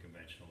you're doing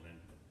conventional, then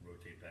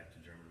rotate back to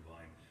German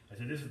volume. I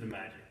said, this is the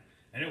magic.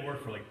 And it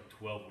worked for like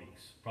 12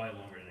 weeks, probably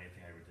longer than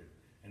anything I ever did.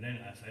 And then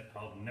I said,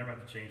 I'll never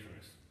have to change from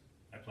this.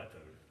 I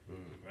plateaued.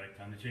 Right?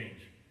 Time to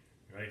change.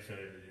 Right? So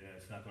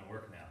it's not going to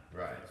work now.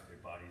 Right.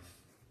 Their body's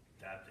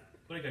adapting.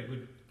 But I got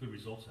good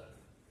results out of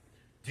it.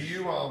 Do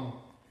you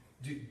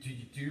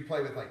do you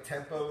play with like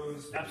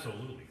tempos?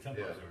 Absolutely.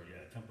 Tempos are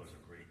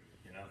great.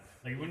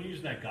 Like when you're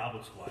using that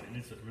goblet squat, and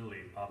it's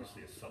really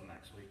obviously a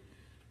sub-max weight,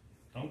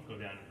 don't go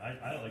down.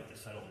 I like to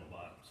settle on the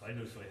bottom. So I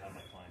usually have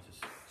my clients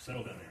just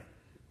settle down there,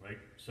 right?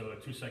 So a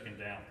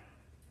 2-second down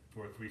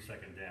or a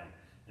 3-second down,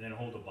 and then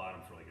hold the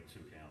bottom for like a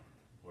 2 count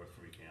or a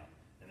 3 count,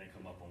 and then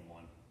come up on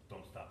 1.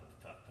 Don't stop at the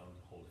top. Don't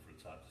hold it for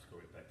the top. Just go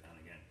right back down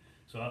again.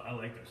 So I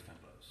like those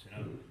tempos,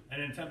 And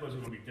then tempos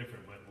are going to be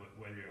different,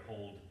 whether you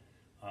hold,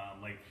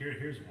 like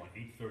here's one,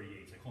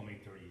 838s. I call them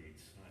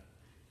 838s.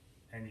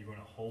 And you're going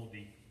to hold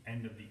the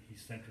end of the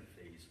eccentric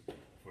phase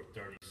for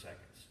 30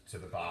 seconds.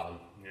 To the bottom.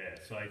 Yeah,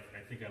 so I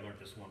think I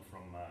learned this one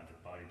from the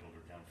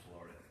bodybuilder down in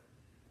Florida.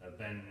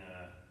 Ben,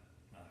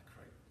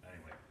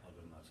 anyway, I'll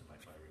go nuts if I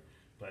try to read.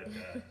 But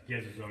he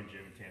has his own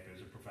gym in Tampa.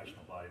 He's a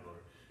professional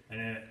bodybuilder.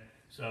 And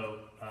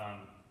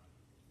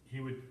he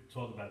would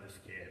talk about this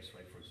calves,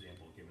 right, for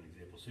example, give an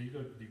example. So you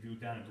do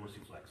down in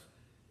dorsiflex.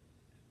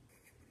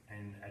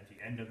 And at the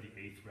end of the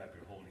 8th rep,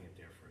 you're holding it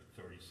there for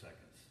 30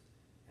 seconds.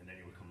 And then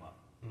you would come up,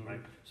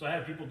 right? So I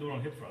have people do it on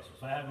hip thrusters.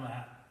 So I have them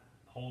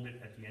hold it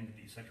at the end of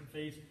the eccentric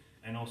phase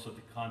and also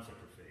the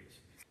concentric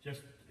phase.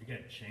 Just,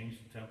 again, change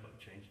the tempo,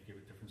 give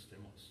it different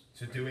stimulus.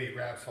 So do 8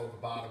 reps, hold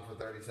the bottom for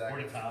 30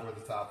 seconds, or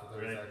the top for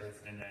 30 seconds,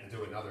 and then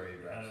do another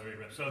 8 reps. Another 8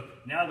 reps. So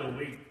now the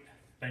weight,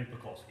 Ben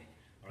Pekulski,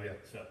 all right?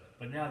 Yeah. So,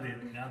 but now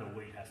the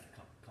weight has to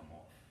come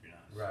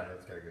Right,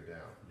 it's got to go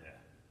down.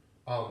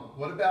 Yeah.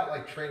 What about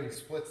like training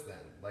splits then?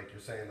 Like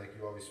you're saying, like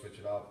you always switch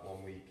it up.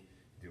 1 week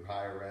do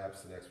higher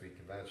reps, the next week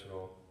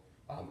conventional.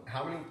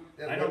 How many?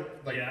 I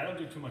don't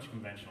do too much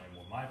conventional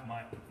anymore.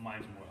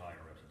 Mine's more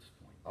higher reps at this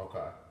point.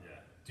 Okay.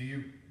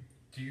 Yeah.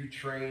 Do you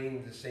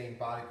train the same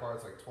body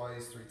parts like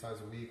twice, 3 times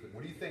a week?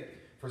 What do you think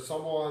for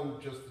someone,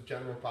 just the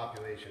general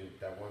population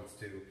that wants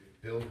to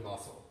build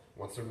muscle,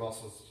 wants their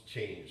muscles to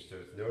change, so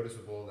it's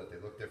noticeable that they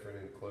look different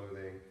in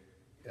clothing?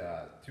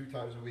 2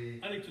 times a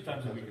week. I think 2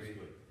 times a week is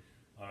good.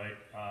 All right.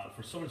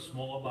 For some of the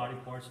smaller body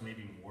parts,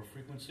 maybe more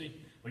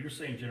frequency. But you're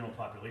saying general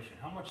population.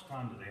 How much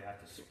time do they have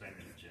to spend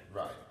in the gym?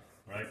 Right.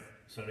 Right.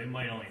 So they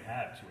might only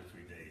have 2 or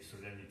 3 days. So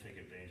then you take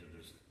advantage of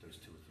those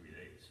 2 or 3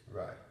 days.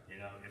 Right. You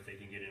know, if they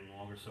can get in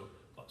longer. So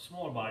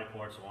smaller body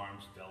parts,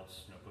 arms,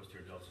 delts,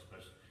 posterior delts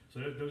especially. So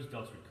those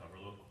delts recover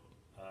a little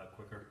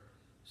quicker.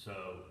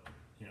 So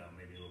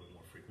maybe a little bit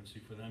more frequency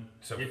for them.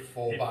 So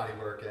full body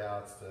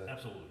workouts.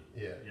 Absolutely.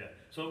 Yeah. Yeah.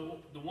 So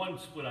the one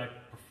split I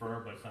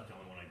prefer, but it's not the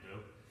only one I do.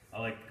 I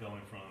like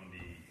going from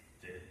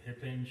the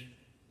hip hinge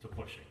to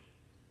pushing,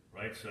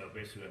 right? So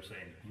basically I'm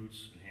saying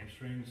glutes and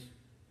hamstrings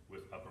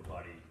with upper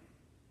body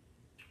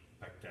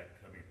pec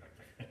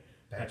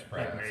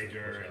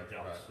major and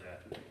delts,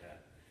 right.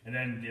 Yeah. And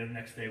then the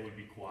next day would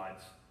be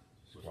quads,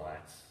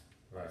 lats,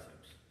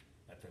 biceps,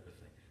 that type of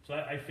thing. So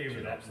I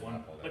favor that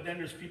one. But then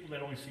there's people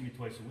that only see me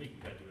twice a week.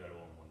 We got to do that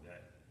all in one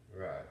day.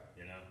 Right.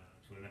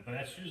 But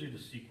that's usually the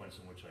sequence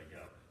in which I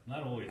go.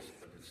 Not always,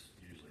 but it's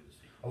usually the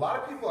sequence. A lot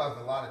of people have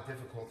a lot of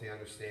difficulty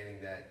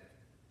understanding that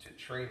to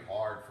train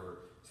hard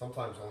for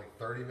sometimes only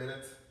 30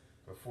 minutes,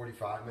 but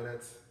 45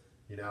 minutes,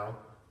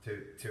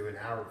 to an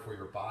hour before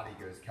your body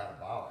goes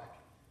catabolic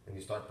and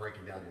you start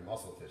breaking down your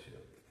muscle tissue,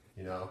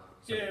 So,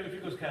 yeah, if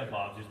it goes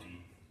catabolic, just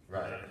eat.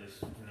 Right. That's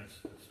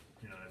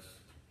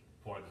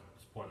part of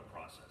the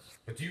process.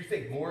 But do you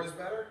think more is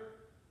better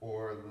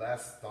or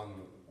less done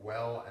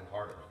well and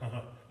harder?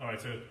 All right,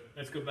 so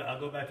let's go back. I'll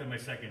go back to my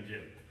second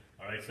gym.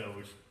 All right, so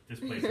this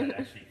place had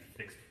actually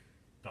fixed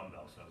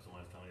dumbbells. That was the one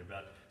I was telling you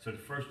about. So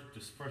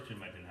this first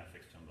gym I didn't have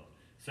fixed dumbbells.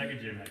 Second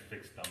gym had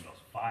fixed dumbbells,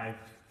 5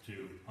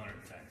 to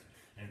 110s,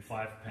 and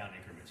 5-pound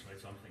increments. Right,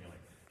 so I'm thinking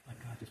like, my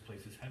God, this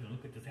place is heaven.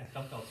 Look at this, they have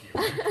dumbbells here.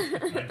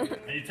 Right?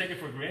 And you take it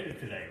for granted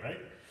today, right?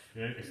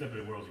 Yeah, except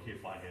in the world you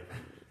can't find it.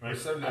 Right? We're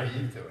so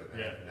naive to it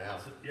now.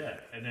 So,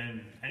 and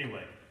then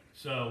anyway,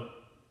 so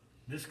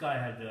this guy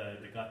had the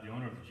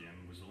owner of the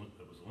gym was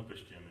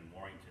Olympus Gym in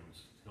Warrington,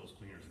 Hills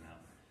Cleaners now,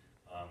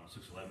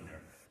 611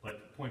 there.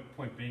 But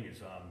point being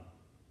is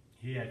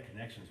he had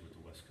connections with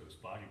the West Coast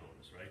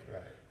bodybuilders, right?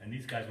 Right. And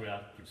these guys would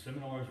out do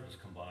seminars or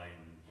just come by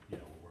and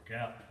work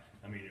out.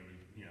 I mean,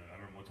 I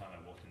remember one time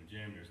I walked in the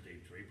gym. There's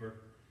Dave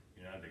Draper.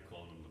 They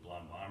called him the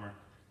Blonde Bomber.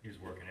 He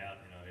was working out,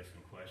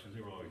 asking questions.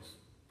 They were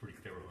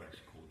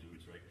actually cool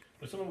dudes, right?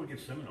 But someone would give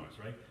seminars,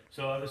 right?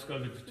 So this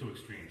goes into 2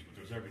 extremes, but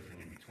there's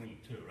everything in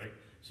between too, right?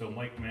 So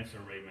Mike Mensa,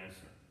 Ray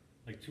Mensa,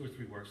 like 2 or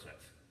 3 work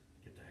sets.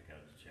 Get the heck out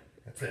of the gym.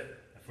 That's it.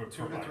 For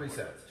 2 to 3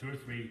 sets. 2 or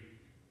 3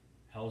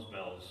 Hell's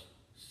Bells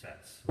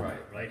sets.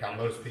 Right. Like how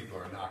most people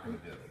are not going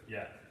to do it.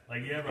 Yeah.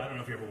 Like I don't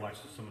know if you ever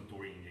watched some of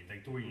Dorian Yates.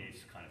 Like Dorian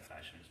Yates kind of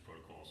fashioned his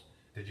protocols.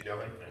 Did you know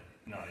him?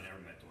 No, I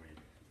never met Dorian.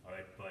 All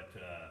right, but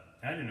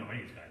I didn't know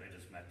any of these guys. I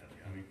just met them.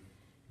 You know what I mean?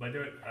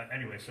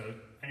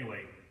 But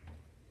anyway,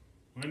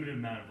 limited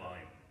amount of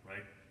volume,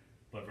 right?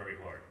 But very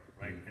hard,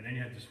 right? And then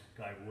you had this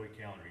guy Roy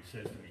Callender. He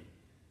says to me,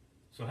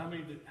 "So how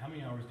many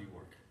hours do you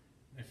work?"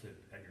 I said,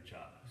 "At your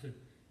job." I said,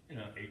 8,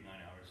 9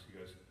 hours. He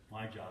goes,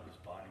 "My job is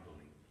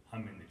bodybuilding.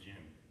 I'm in the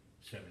gym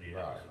 7, 8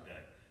 hours a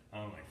day."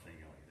 I'm like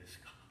thinking, this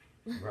guy,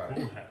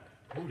 right.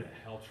 Who the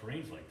hell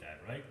trains like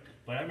that, right?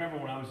 But I remember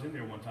when I was in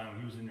there one time,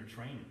 he was in there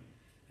training,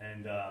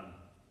 and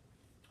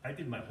I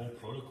did my whole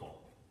protocol.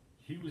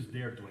 He was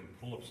there doing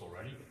pull-ups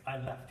already. I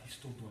left. He's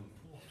still doing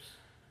pull-ups.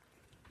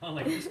 I'm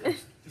like,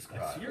 this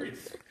guy's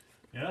serious.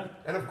 Yeah.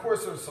 And of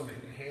course, there's some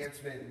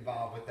enhancement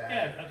involved with that.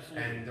 Yeah,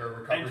 absolutely. And their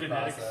recovery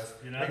genetics, process.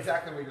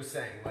 Exactly what you're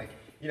saying. Like,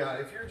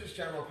 if you're just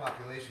general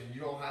population, you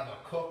don't have a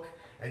cook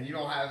and you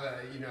don't have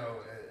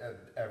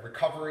a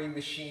recovery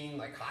machine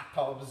like hot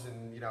tubs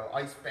and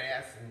ice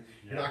baths, and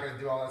you're not going to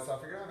do all that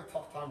stuff. You're going to have a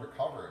tough time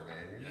recovering,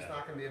 man. You're just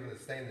not going to be able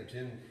to stay in the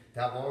gym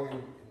that long.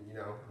 And,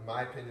 in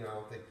my opinion, I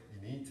don't think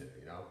you need to.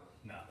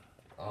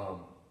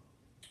 No.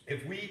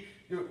 If we,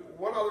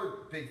 one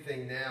other big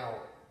thing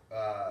now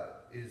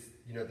is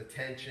the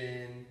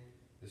tension,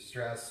 the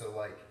stress. So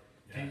like,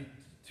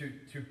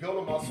 to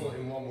build a muscle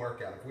in one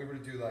workout, if we were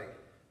to do like,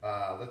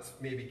 let's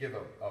maybe give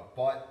a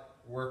butt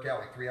workout,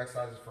 like 3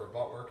 exercises for a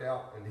butt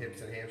workout and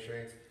hips and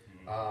hamstrings,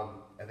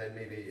 and then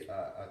maybe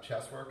a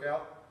chest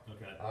workout.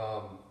 Okay.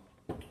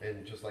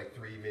 And just like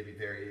 3 maybe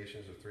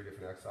variations of 3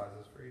 different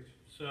exercises for each.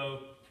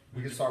 So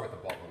we can start with the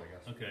butt one, I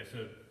guess. Okay,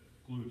 so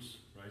glutes,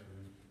 right?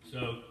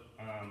 So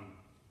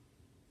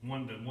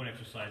one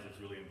exercise that's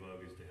really in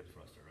vogue is the hip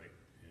thruster, right?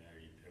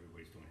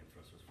 Everybody's doing hip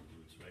thrusters for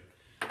glutes,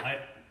 right?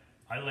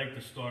 I like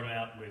to start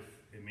out with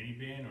a mini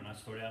band, or not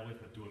start out with,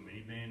 but do a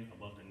mini band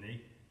above the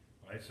knee,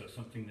 right? So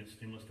something that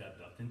stimulates the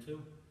abductor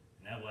into,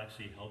 and that will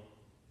actually help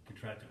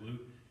contract the glute.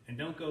 And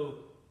don't go,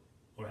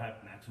 or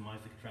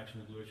maximize the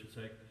contraction of the glute, I should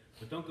say,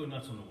 but don't go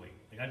nuts on the weight.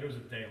 Like there was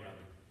a day when I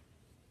would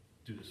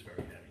do this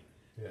very heavy.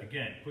 Yeah.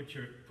 Again, put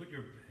your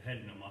head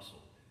in a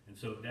muscle. And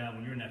so now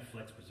when you're in that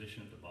flex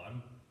position at the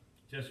bottom,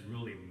 just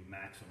really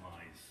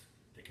maximize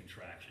the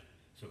contraction.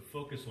 So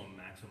focus on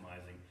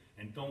maximizing,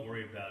 and don't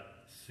worry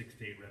about 6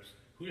 to 8 reps.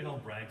 Who the hell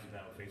brags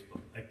about on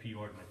Facebook? I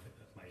PR'd my hip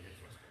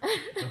thrust.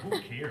 So who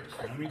cares? You know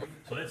what I mean?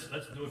 So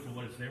let's do it for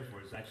what it's there for.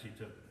 It's actually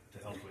to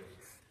help with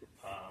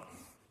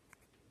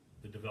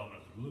the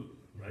development of the glute,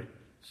 right?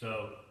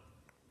 So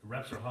the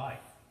reps are high.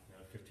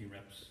 15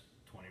 reps,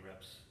 20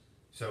 reps.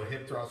 So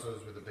hip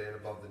thrusters with a band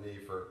above the knee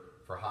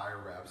for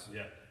higher reps.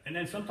 Yeah, and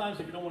then sometimes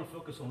if you don't want to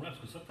focus on reps,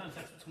 because sometimes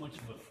that's too much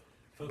of a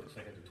focus.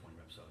 I got to do 20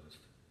 reps, so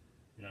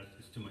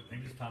it's too much.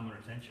 Maybe it's time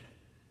under tension.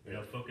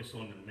 Focus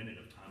on the minute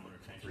of time under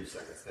tension. 3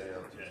 seconds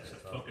down. Yeah, so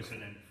focus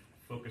and then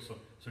focus on.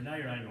 So now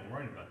you're not even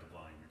worrying about the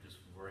volume. You're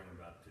just worrying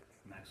about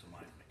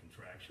maximizing the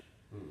contraction.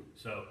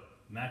 So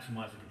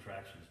maximize the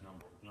contraction is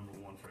number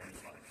one for any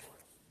body part.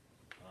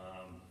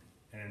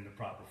 And in the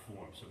proper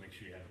form. So make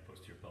sure you have a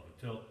posterior pelvic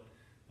tilt.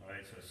 All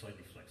right, so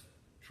slightly flexed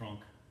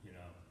trunk.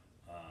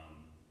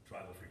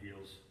 Drive off your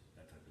heels,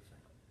 that type of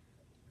thing.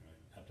 All right,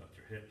 abduct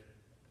your hip.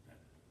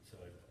 So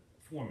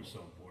form is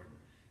so important.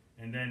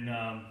 And then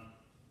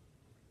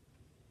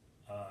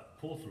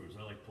pull-throughs.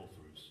 I like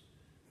pull-throughs.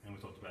 And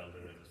we talked about it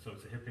a little bit. So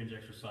it's a hip hinge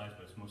exercise,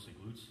 but it's mostly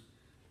glutes.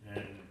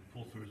 And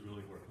pull-throughs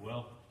really work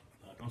well.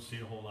 Don't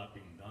see a whole lot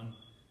being done.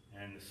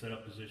 And the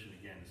setup position,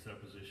 again, I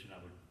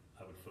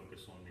would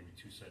focus on maybe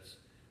 2 sets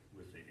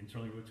with the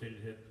internally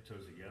rotated hip,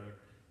 toes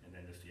together, and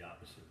then just the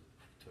opposite,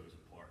 toes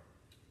apart.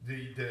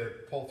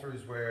 The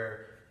pull-throughs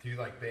where, do you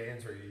like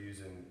bands or are you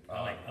using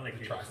I like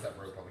the tricep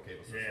rope on the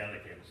cable system? Yeah, I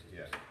like cable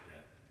systems. Yeah.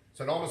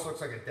 So it almost looks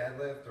like a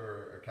deadlift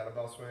or a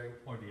kettlebell swing?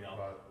 RDL.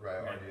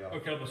 Right, RDL. Or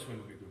kettlebell swing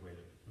would be a good way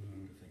to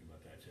think about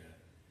that, yeah.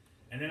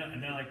 And then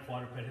I like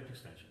quadruped hip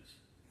extensions.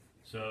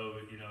 So,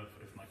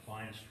 if my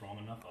client is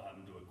strong enough, I'll have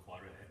them do a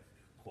quadruped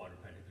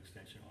hip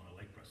extension on a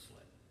leg press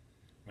sled.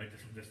 Right?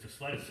 The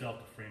sled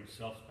itself, the frame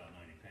itself is about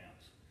 90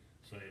 pounds.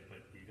 So,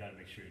 but you got to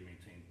make sure you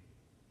maintain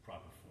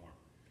proper form.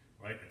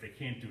 Right? If they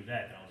can't do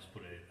that, then I'll just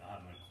I'll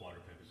have them in a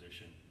quadruped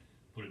position,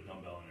 put a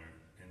dumbbell in their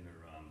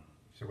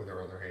so with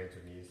their other hands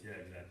and knees? Yeah,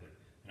 exactly.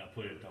 And I'll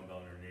put a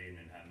dumbbell in their knee and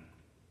then have them,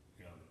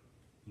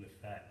 lift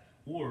that.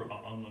 Or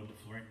I'll unload the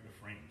frame.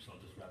 So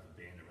I'll just wrap a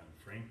band around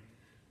the frame,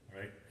 all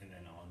right? And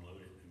then I'll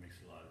unload it. It makes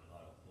it a lot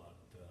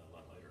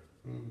lighter.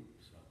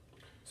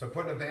 So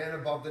putting a band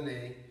above the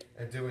knee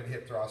and doing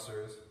hip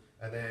thrusters,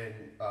 and then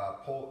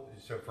pull.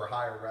 So for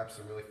higher reps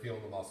and really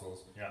feeling the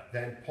muscles. Yeah.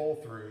 Then pull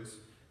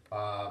throughs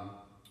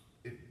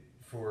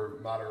for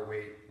moderate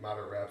weight,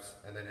 moderate reps,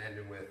 and then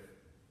ending with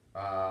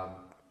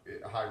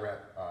a high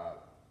rep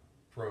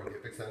prone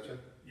hip extension.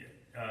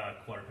 Yeah,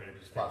 quadruped hip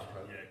extension.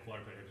 Yeah,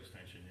 quadruped hip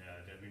extension.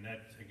 Yeah, I mean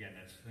that's.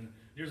 And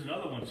there's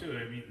another one too.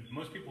 I mean,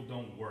 most people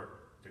don't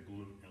work the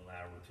glute and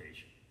lateral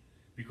rotation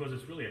because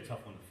it's really a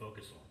tough one to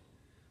focus on.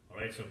 All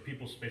right, so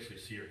people basically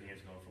see your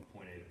hands going from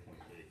point A to point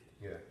B.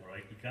 Yeah. All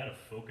right, you got to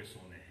focus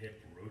on the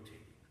hip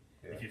rotating.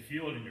 Yeah. If you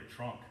feel it in your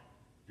trunk,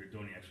 you're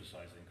doing the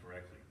exercise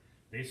incorrectly.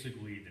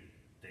 Basically,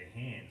 the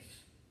hands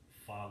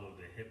follow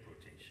the hip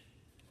rotation.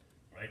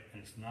 Right?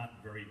 And it's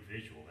not very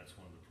visual. That's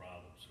one of the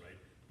problems, right?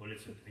 But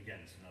it's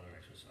another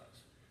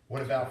exercise.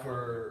 What about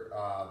for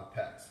the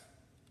pecs?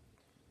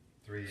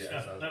 3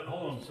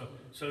 hold on.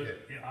 So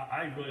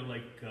I really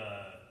like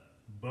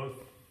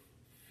both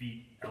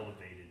feet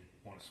elevated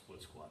on a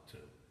split squat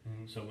too.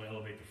 So we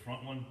elevate the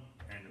front one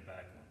and the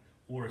back one,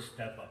 or a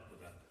step up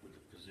with the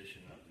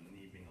position of the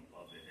knee being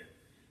above the hip.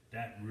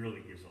 That really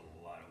gives a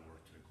lot of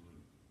work to the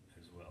glute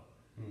as well.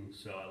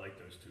 So I like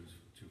those two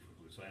for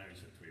glute. So I know you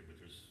said 3, but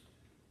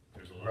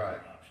there's a lot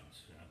of different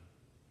options.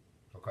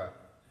 Okay.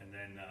 And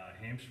then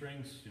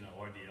hamstrings,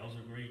 RDLs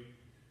are great.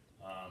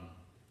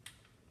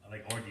 I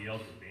like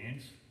RDLs with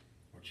bands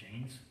or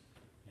chains.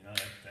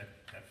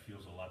 That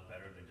feels a lot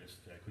better than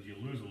just because you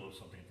lose a little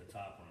something at the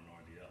top on an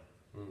RDL.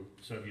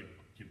 So if you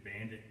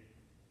band it,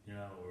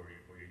 or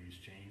you use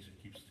chains, it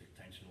keeps the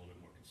tension a little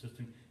bit more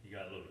consistent. You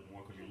got a little bit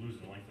more because you're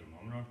losing the length of the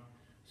moment arm.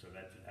 So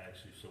that's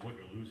actually what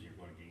you're losing, you're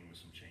going to gain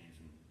with some chains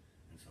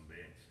and some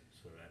bands.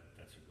 So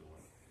that's a good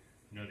one.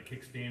 The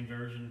kickstand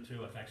version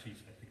too. I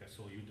think I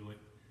saw you do it.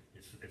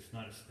 It's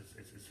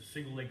a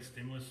single leg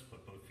stimulus,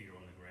 but both feet are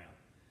on the ground.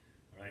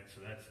 All right,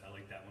 so I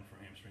like that one for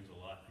hamstrings a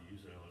lot. I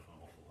use it an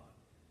awful lot.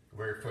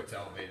 Where your foot's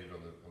elevated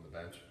on the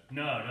bench.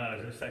 No.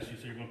 It's actually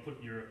so you're going to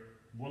put your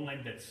one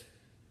leg that's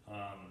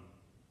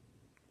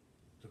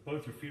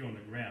both your feet on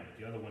the ground, but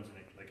the other one's in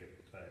like a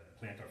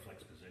plantar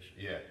flex position.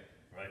 Yeah.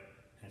 Right,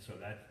 and so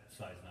that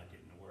side's not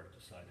getting the work.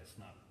 The side that's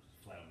not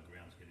flat on the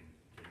ground is getting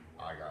the work.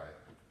 I got it.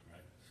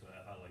 Right, so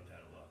I like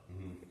that a lot.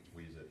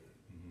 Squeeze it.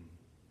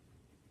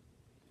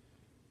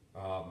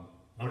 I'm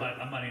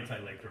not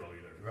anti-leg curl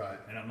either. Right.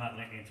 And I'm not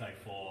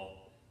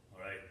anti-fall, all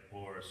right,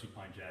 or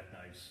supine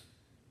jackknives.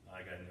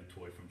 I got a new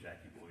toy from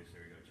Jackie Boys.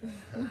 There you go,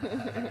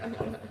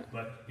 Jackie.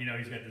 But,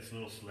 he's got this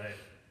little sled,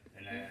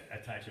 and I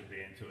attach a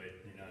band to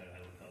it.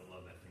 I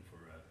love that thing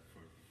for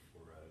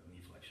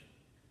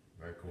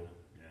Very cool.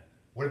 Yeah.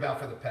 What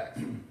about for the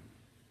pecs?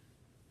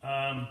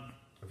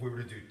 If we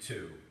were to do 2,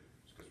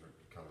 just because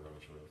we're kind of running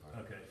short of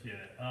time. Okay,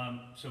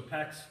 yeah. So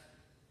pecs,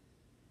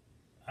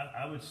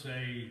 I would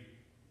say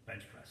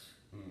bench press,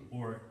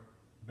 or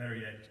better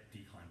yet,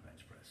 decline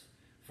bench press.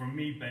 For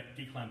me,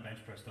 decline bench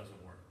press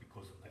doesn't work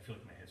because I feel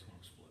like my head's going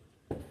to explode.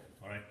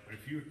 All right, but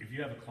if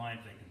you have a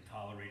client that can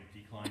tolerate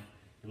decline,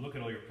 you look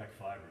at all your pec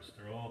fibers;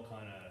 they're all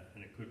kind of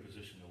in a good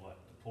position to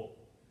pull.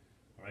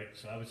 All right,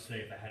 so I would say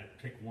if I had to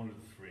pick one of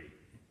the 3,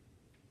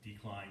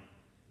 decline,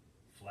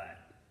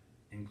 flat,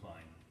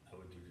 incline, I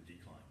would do the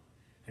decline,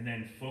 and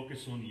then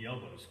focus on the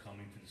elbows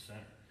coming to the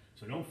center.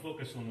 So don't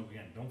focus on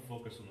don't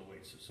focus on the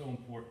weights. It's so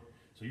important.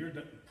 So your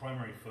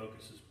primary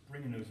focus is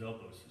bringing those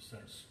elbows to the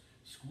center,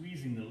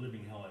 squeezing the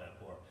living hell out of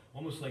that bar.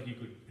 Almost like you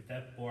could, if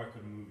that bar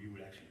could move, you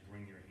would actually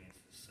bring your hands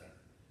to the center.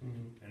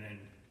 And then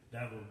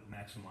that will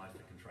maximize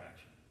the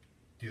contraction.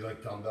 Do you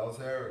like dumbbells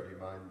there, or do you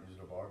mind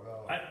using a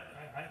barbell?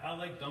 I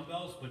like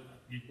dumbbells, but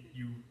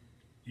you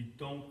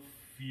don't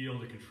feel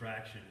the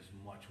contraction as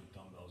much with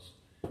dumbbells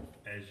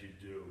as you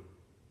do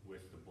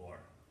with the bar.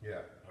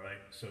 Yeah. All right.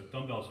 So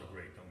dumbbells are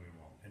great. Don't get me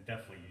wrong, and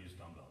definitely use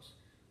dumbbells.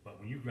 But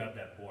when you grab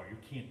that bar, you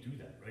can't do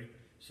that, right?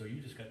 So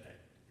you just got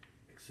that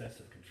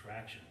excessive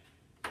contraction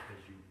as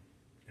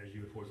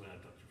you horizontally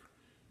abduct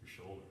your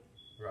shoulder.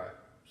 Right.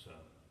 So.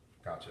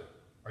 Gotcha.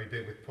 Are you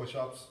big with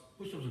push-ups?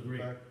 Push-ups are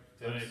great.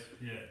 Dips?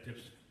 Yeah,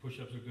 dips.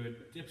 Push-ups are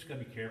good. Dips got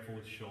to be careful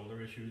with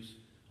shoulder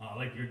issues. I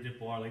like your dip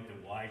bar. I like the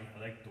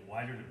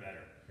wider the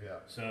better.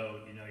 Yeah.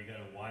 So you got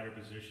a wider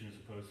position as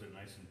opposed to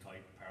nice and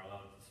tight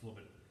parallel. It's a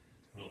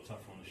little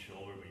tougher on the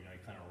shoulder, but you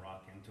kind of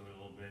rock into it a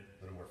little bit.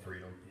 A little more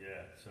freedom.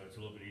 Yeah, so it's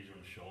a little bit easier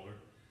on the shoulder.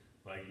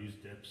 But I use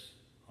dips,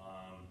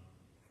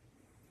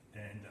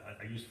 and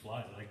I use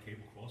flies. I like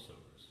cable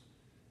crossovers.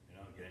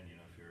 Again,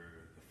 if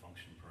you're a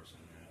function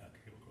person,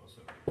 cable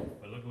crossover.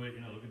 But look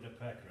at that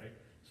pec, right?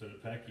 So the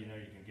pec, you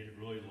can get it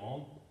really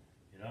long,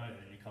 and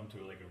then you come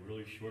to like a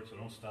really short. So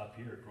don't stop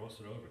here.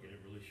 Cross it over. Get it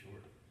really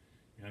short.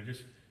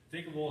 Just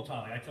think of all the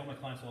time. Like I tell my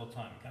clients all the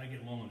time, you gotta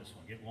get long on this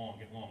one. Get long,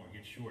 or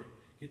get short.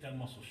 Get that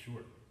muscle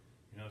short.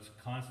 It's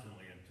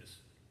constantly, I'm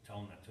just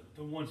telling that to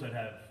the ones that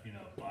have,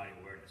 body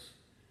awareness.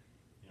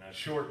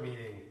 Short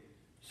meaning?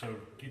 So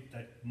get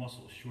that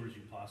muscle as short as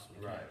you possibly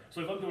can. Right.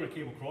 So if I'm doing a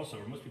cable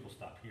crossover, most people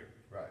stop here.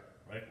 Right.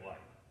 Right? Why?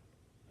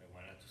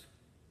 Why not just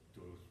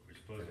do what we're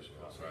supposed to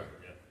do? Right.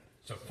 Yeah.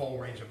 So full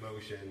range of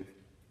motion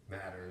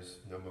matters,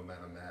 no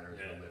momentum matters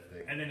when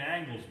lifting. And then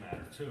angles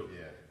matter too.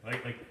 Yeah.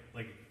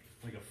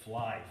 Like a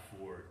fly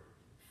for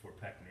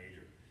pec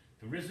major.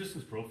 The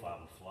resistance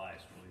profile of fly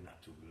is really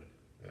not too good.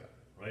 Yeah.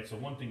 Right? So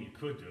one thing you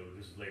could do,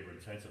 this is labor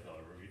intensive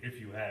however,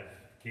 if you have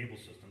cable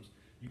systems,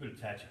 you could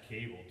attach a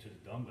cable to the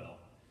dumbbell,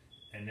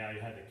 and now you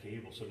have the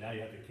cable. So now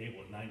you have the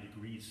cable at 9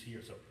 degrees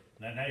here. So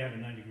now you have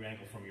a 90-degree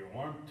angle from your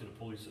arm to the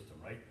pulley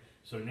system, right?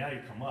 So now you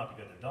come up,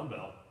 you got the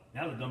dumbbell.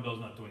 Now the dumbbell's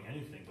not doing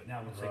anything, but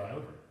now it's taking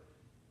over.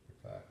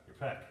 Your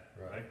pec,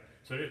 right?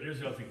 So there's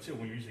the other thing too.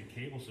 When you're using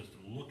cable system,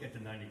 look at the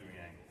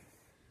 90-degree angle,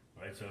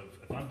 right? So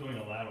if I'm doing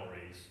a lateral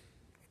raise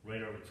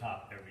right over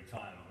top every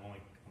time, I'm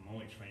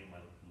only training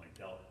my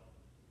delt,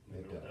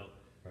 middle delt,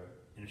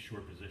 in a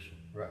short position.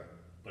 Right.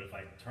 But if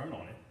I turn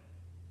on it,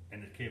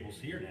 and the cable's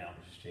here now,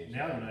 the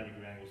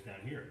 90-degree angle's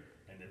down here,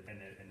 and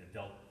the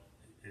delt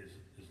is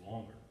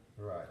longer.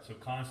 Right. So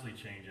constantly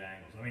change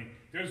angles. I mean,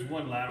 there's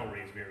one lateral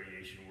raise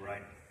variation where I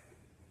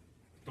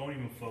don't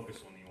even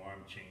focus on the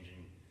arm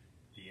changing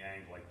the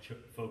angle. I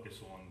focus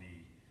on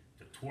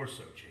the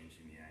torso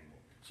changing the angle.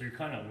 So you're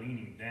kind of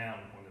leaning down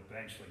on the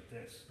bench like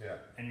this. Yeah.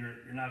 And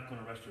you're not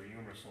going to rest your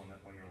humerus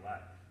on your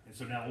lat. And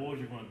so now all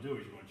you're going to do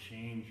is you're going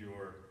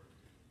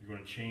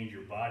to change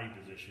your body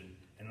position,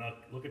 and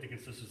look at the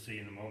consistency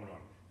in the moment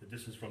arm. The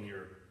distance from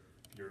your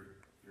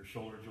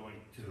shoulder joint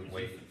to the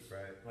weight, resistance.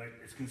 right?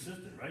 It's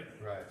consistent, right?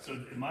 Right. So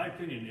in my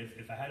opinion,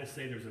 if I had to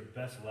say there's a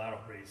best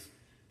lateral raise,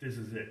 this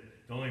is it.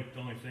 The only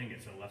thing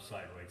is a left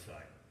side, right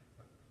side.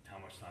 How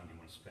much time do you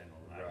want to spend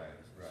on lateral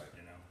raises? Right.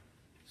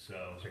 So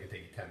it can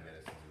take you 10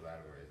 minutes to do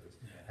lateral raises.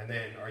 Yeah. And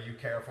then, are you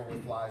careful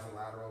with flies and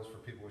laterals for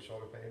people with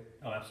shoulder pain?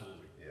 Oh,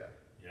 absolutely. Yeah.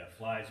 Yeah,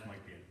 flies might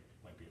be a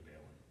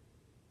bailing.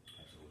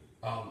 Absolutely.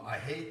 I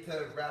hate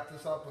to wrap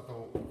this up with the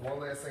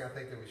one last thing I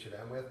think that we should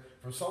end with.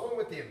 From someone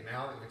with the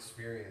amount of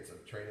experience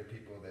of training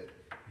people that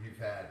you've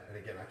had, and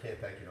again, I can't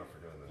thank you enough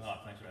for doing this. Oh,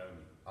 thanks for having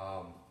me.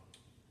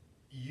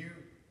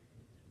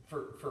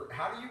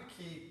 How do you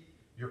keep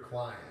your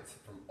clients,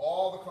 from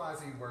all the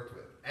clients that you worked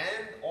with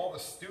and all the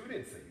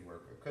students that you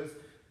work with? Because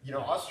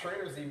us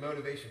trainers need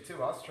motivation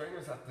too. Us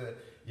trainers have to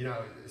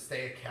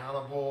stay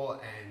accountable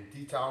and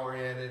detail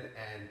oriented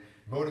and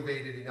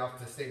motivated enough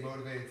to stay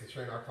motivated to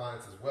train our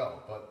clients as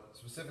well. But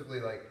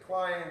specifically, like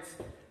clients,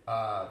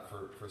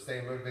 for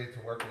staying motivated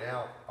to working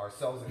out,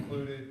 ourselves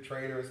included,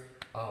 trainers.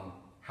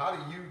 How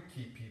do you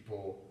keep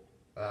people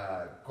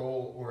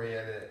goal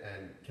oriented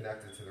and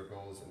connected to their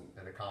goals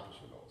and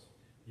accomplishing goals?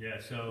 Yeah,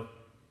 so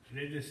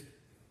they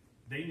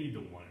need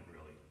to want it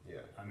really.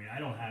 Yeah. I mean, I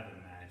don't have a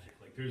magic.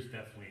 Like, there's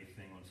definitely a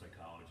thing on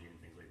psychology and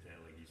things like that.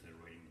 Like you said,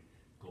 writing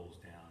goals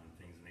down and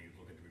things, and they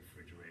look at the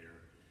refrigerator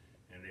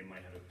they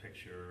might have a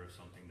picture or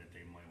something that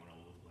they might want to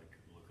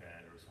look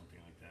at or something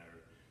like that,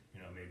 or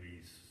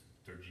maybe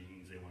their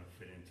jeans they want to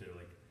fit into,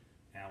 like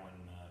Alan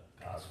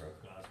Gosgrove.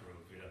 I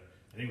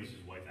think it was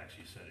his wife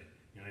actually said it.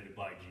 They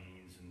buy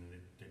jeans and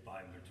they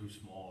buy them, they're too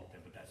small,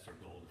 but that's their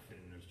goal, to fit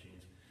in those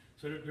jeans.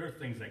 So there are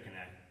things that can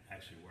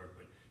actually work,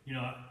 but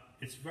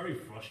it's very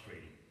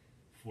frustrating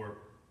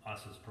for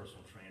us as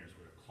personal trainers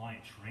where a client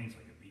trains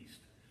like a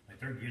beast.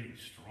 Like they're getting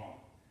strong,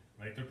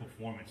 right? Their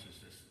performance is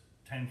just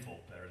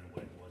tenfold better than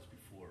what it was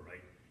before,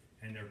 right?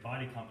 And their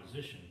body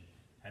composition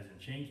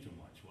hasn't changed too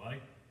much. Why?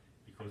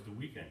 Because the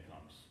weekend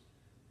comes,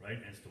 right?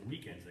 And it's the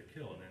weekends that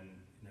kill. And then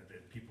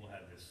that people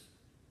have this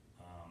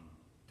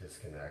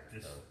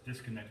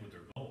disconnect with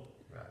their goal,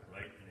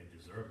 right? And they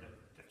deserve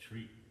that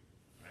treat,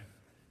 right?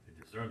 They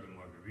deserve the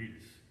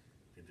margaritas.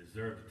 They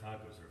deserve the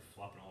tacos that are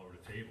flopping all over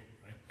the table,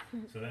 right?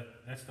 So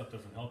that stuff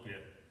doesn't help you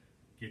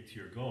get to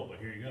your goal. But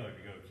here you go. If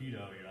you go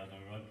keto, you're not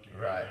going to run.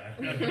 Right.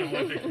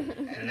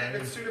 And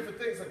it's two different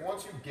things. Like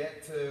once you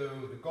get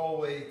to the goal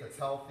weight that's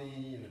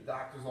healthy in the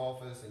doctor's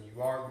office and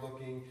you are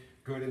looking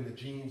good in the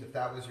jeans, if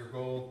that was your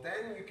goal,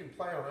 then you can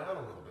play around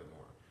a little bit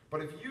more.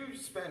 But if you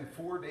spend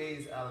 4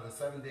 days out of the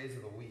 7 days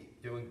of the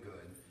week doing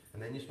good,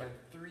 and then you spend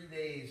 3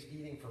 days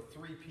eating for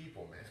 3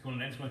 people, man. It's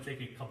going to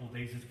take a couple of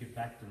days just to get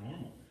back to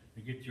normal.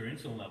 You get your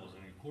insulin levels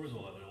and your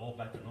cortisol levels all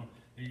back to normal.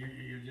 They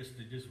just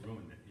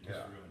ruined it. You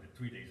just ruined it.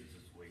 3 days is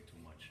just way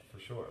too much. For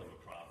sure. Of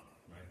a problem,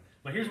 right?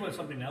 But here's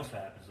something else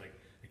happens. Like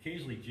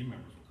occasionally gym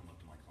members will come up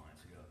to my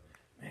clients and go,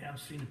 "Man, I'm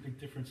seeing a big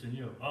difference in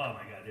you." Oh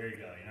my God, there you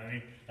go. You know what I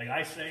mean? Like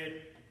I say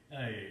it,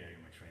 yeah,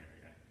 you're my trainer,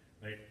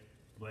 right?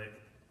 But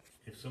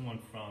if someone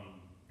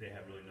they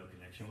have really no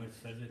connection with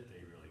says it,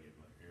 they really get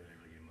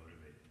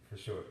motivated. For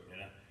sure.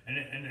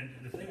 And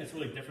the thing that's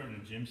really different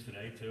in gyms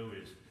today too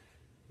is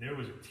there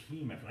was a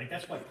team effort. Like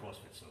that's why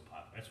CrossFit's so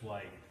popular. That's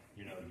why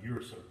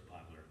you're so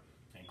popular,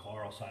 and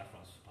Carl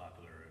Saffron's so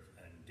popular,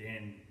 and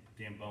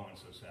Dan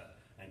Bowen's so sad,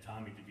 and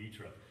Tommy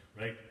DeVitra,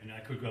 right? And I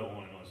could go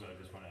on and on, so I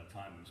just run out of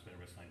time and spend the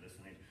rest of the night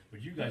listening.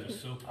 But you guys are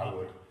so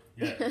popular.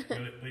 Yeah,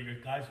 but you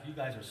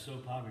guys are so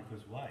popular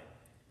because why?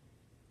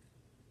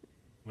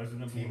 What's the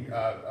number one?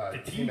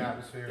 The team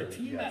atmosphere. The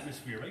team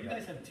atmosphere, right? You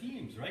guys have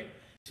teams, right?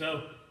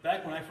 So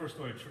back when I first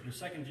started, the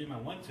second gym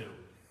I went to,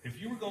 if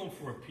you were going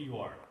for a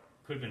PR,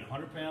 could have been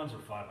 100 pounds or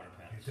 500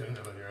 pounds. You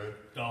didn't know on your own.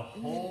 The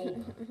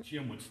whole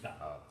gym would stop.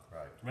 Oh,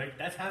 right. Right?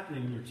 That's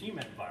happening in your team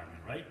environment,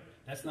 right?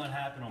 That's not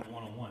happening on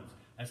one-on-ones.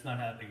 That's not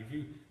happening.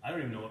 I don't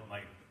even know what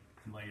my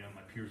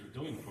peers are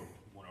doing for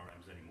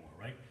 1RMs anymore,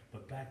 right?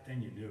 But back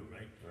then you knew,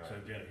 right? So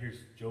here's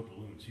Joe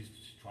Balloons. He's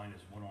trying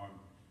this one-arm,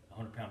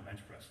 100-pound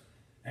bench press.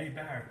 Hey,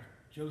 Barrett,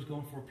 Joe's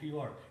going for a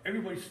PR.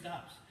 Everybody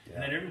stops. Yeah.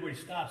 And then everybody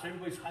stops.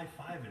 Everybody's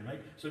high-fiving,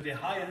 right? So the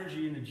high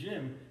energy in the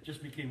gym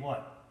just became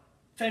what?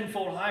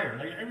 Tenfold higher.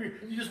 Like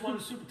you just won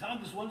Tom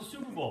just won the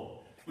Super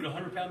Bowl with a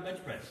 100-pound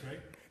bench press, right?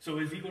 So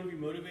is he going to be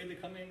motivated to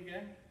come in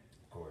again?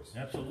 Of course.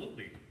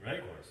 Absolutely, right?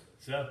 Of course.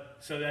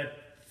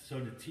 So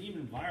the team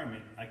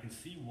environment, I can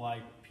see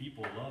why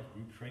people love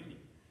group training.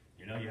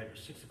 You have your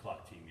 6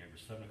 o'clock team, you have your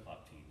 7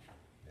 o'clock team.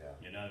 Yeah.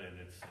 And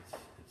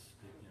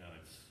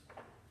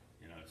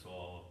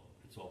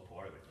it's all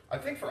part of it. I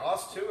think for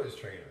us too as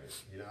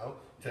trainers,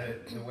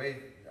 the way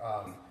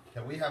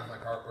that we have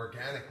like our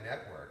organic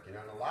network, and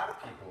a lot of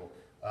people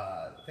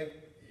think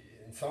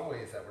in some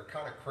ways that we're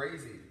kind of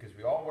crazy because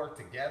we all work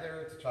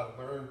together to try to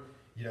learn,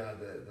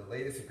 the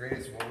latest and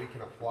greatest and what we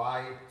can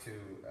apply to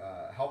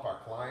help our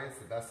clients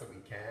the best that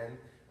we can,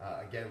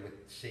 again with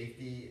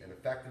safety and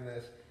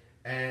effectiveness.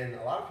 And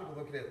a lot of people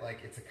look at it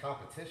like it's a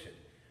competition,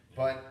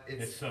 but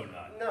it's so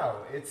not. No,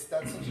 that's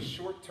such a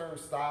short-term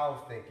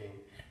style of thinking.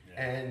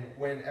 Yeah. And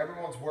when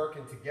everyone's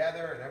working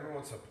together and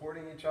everyone's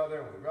supporting each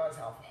other, and we realize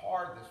how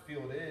hard this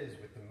field is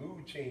with the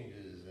mood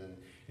changes and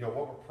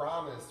what we're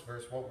promised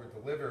versus what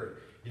we're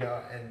delivered,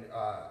 and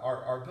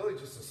our ability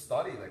just to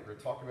study, like we were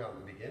talking about in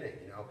the beginning,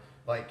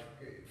 like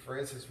for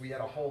instance, we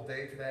had a whole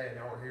day today, and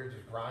now we're here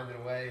just grinding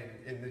away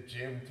in the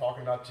gym,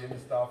 talking about gym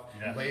stuff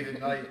late at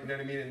night, you know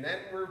what I mean? And then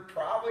we're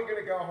probably going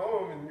to go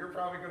home, and you're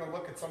probably going to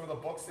look at some of the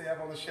books they have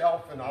on the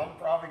shelf, and I'm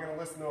probably going to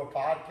listen to a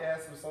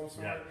podcast of some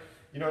sort.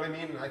 You know what I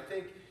mean? And I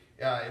think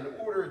in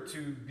order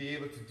to be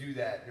able to do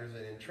that, there's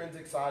an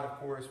intrinsic side, of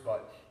course,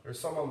 but there's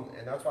someone,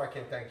 and that's why I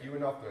can't thank you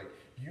enough. Like,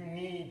 you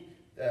need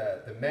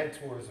the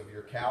mentors of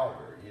your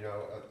caliber,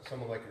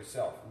 someone like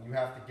yourself. And you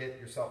have to get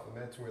yourself a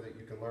mentor that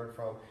you can learn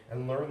from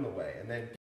and learn the way. And then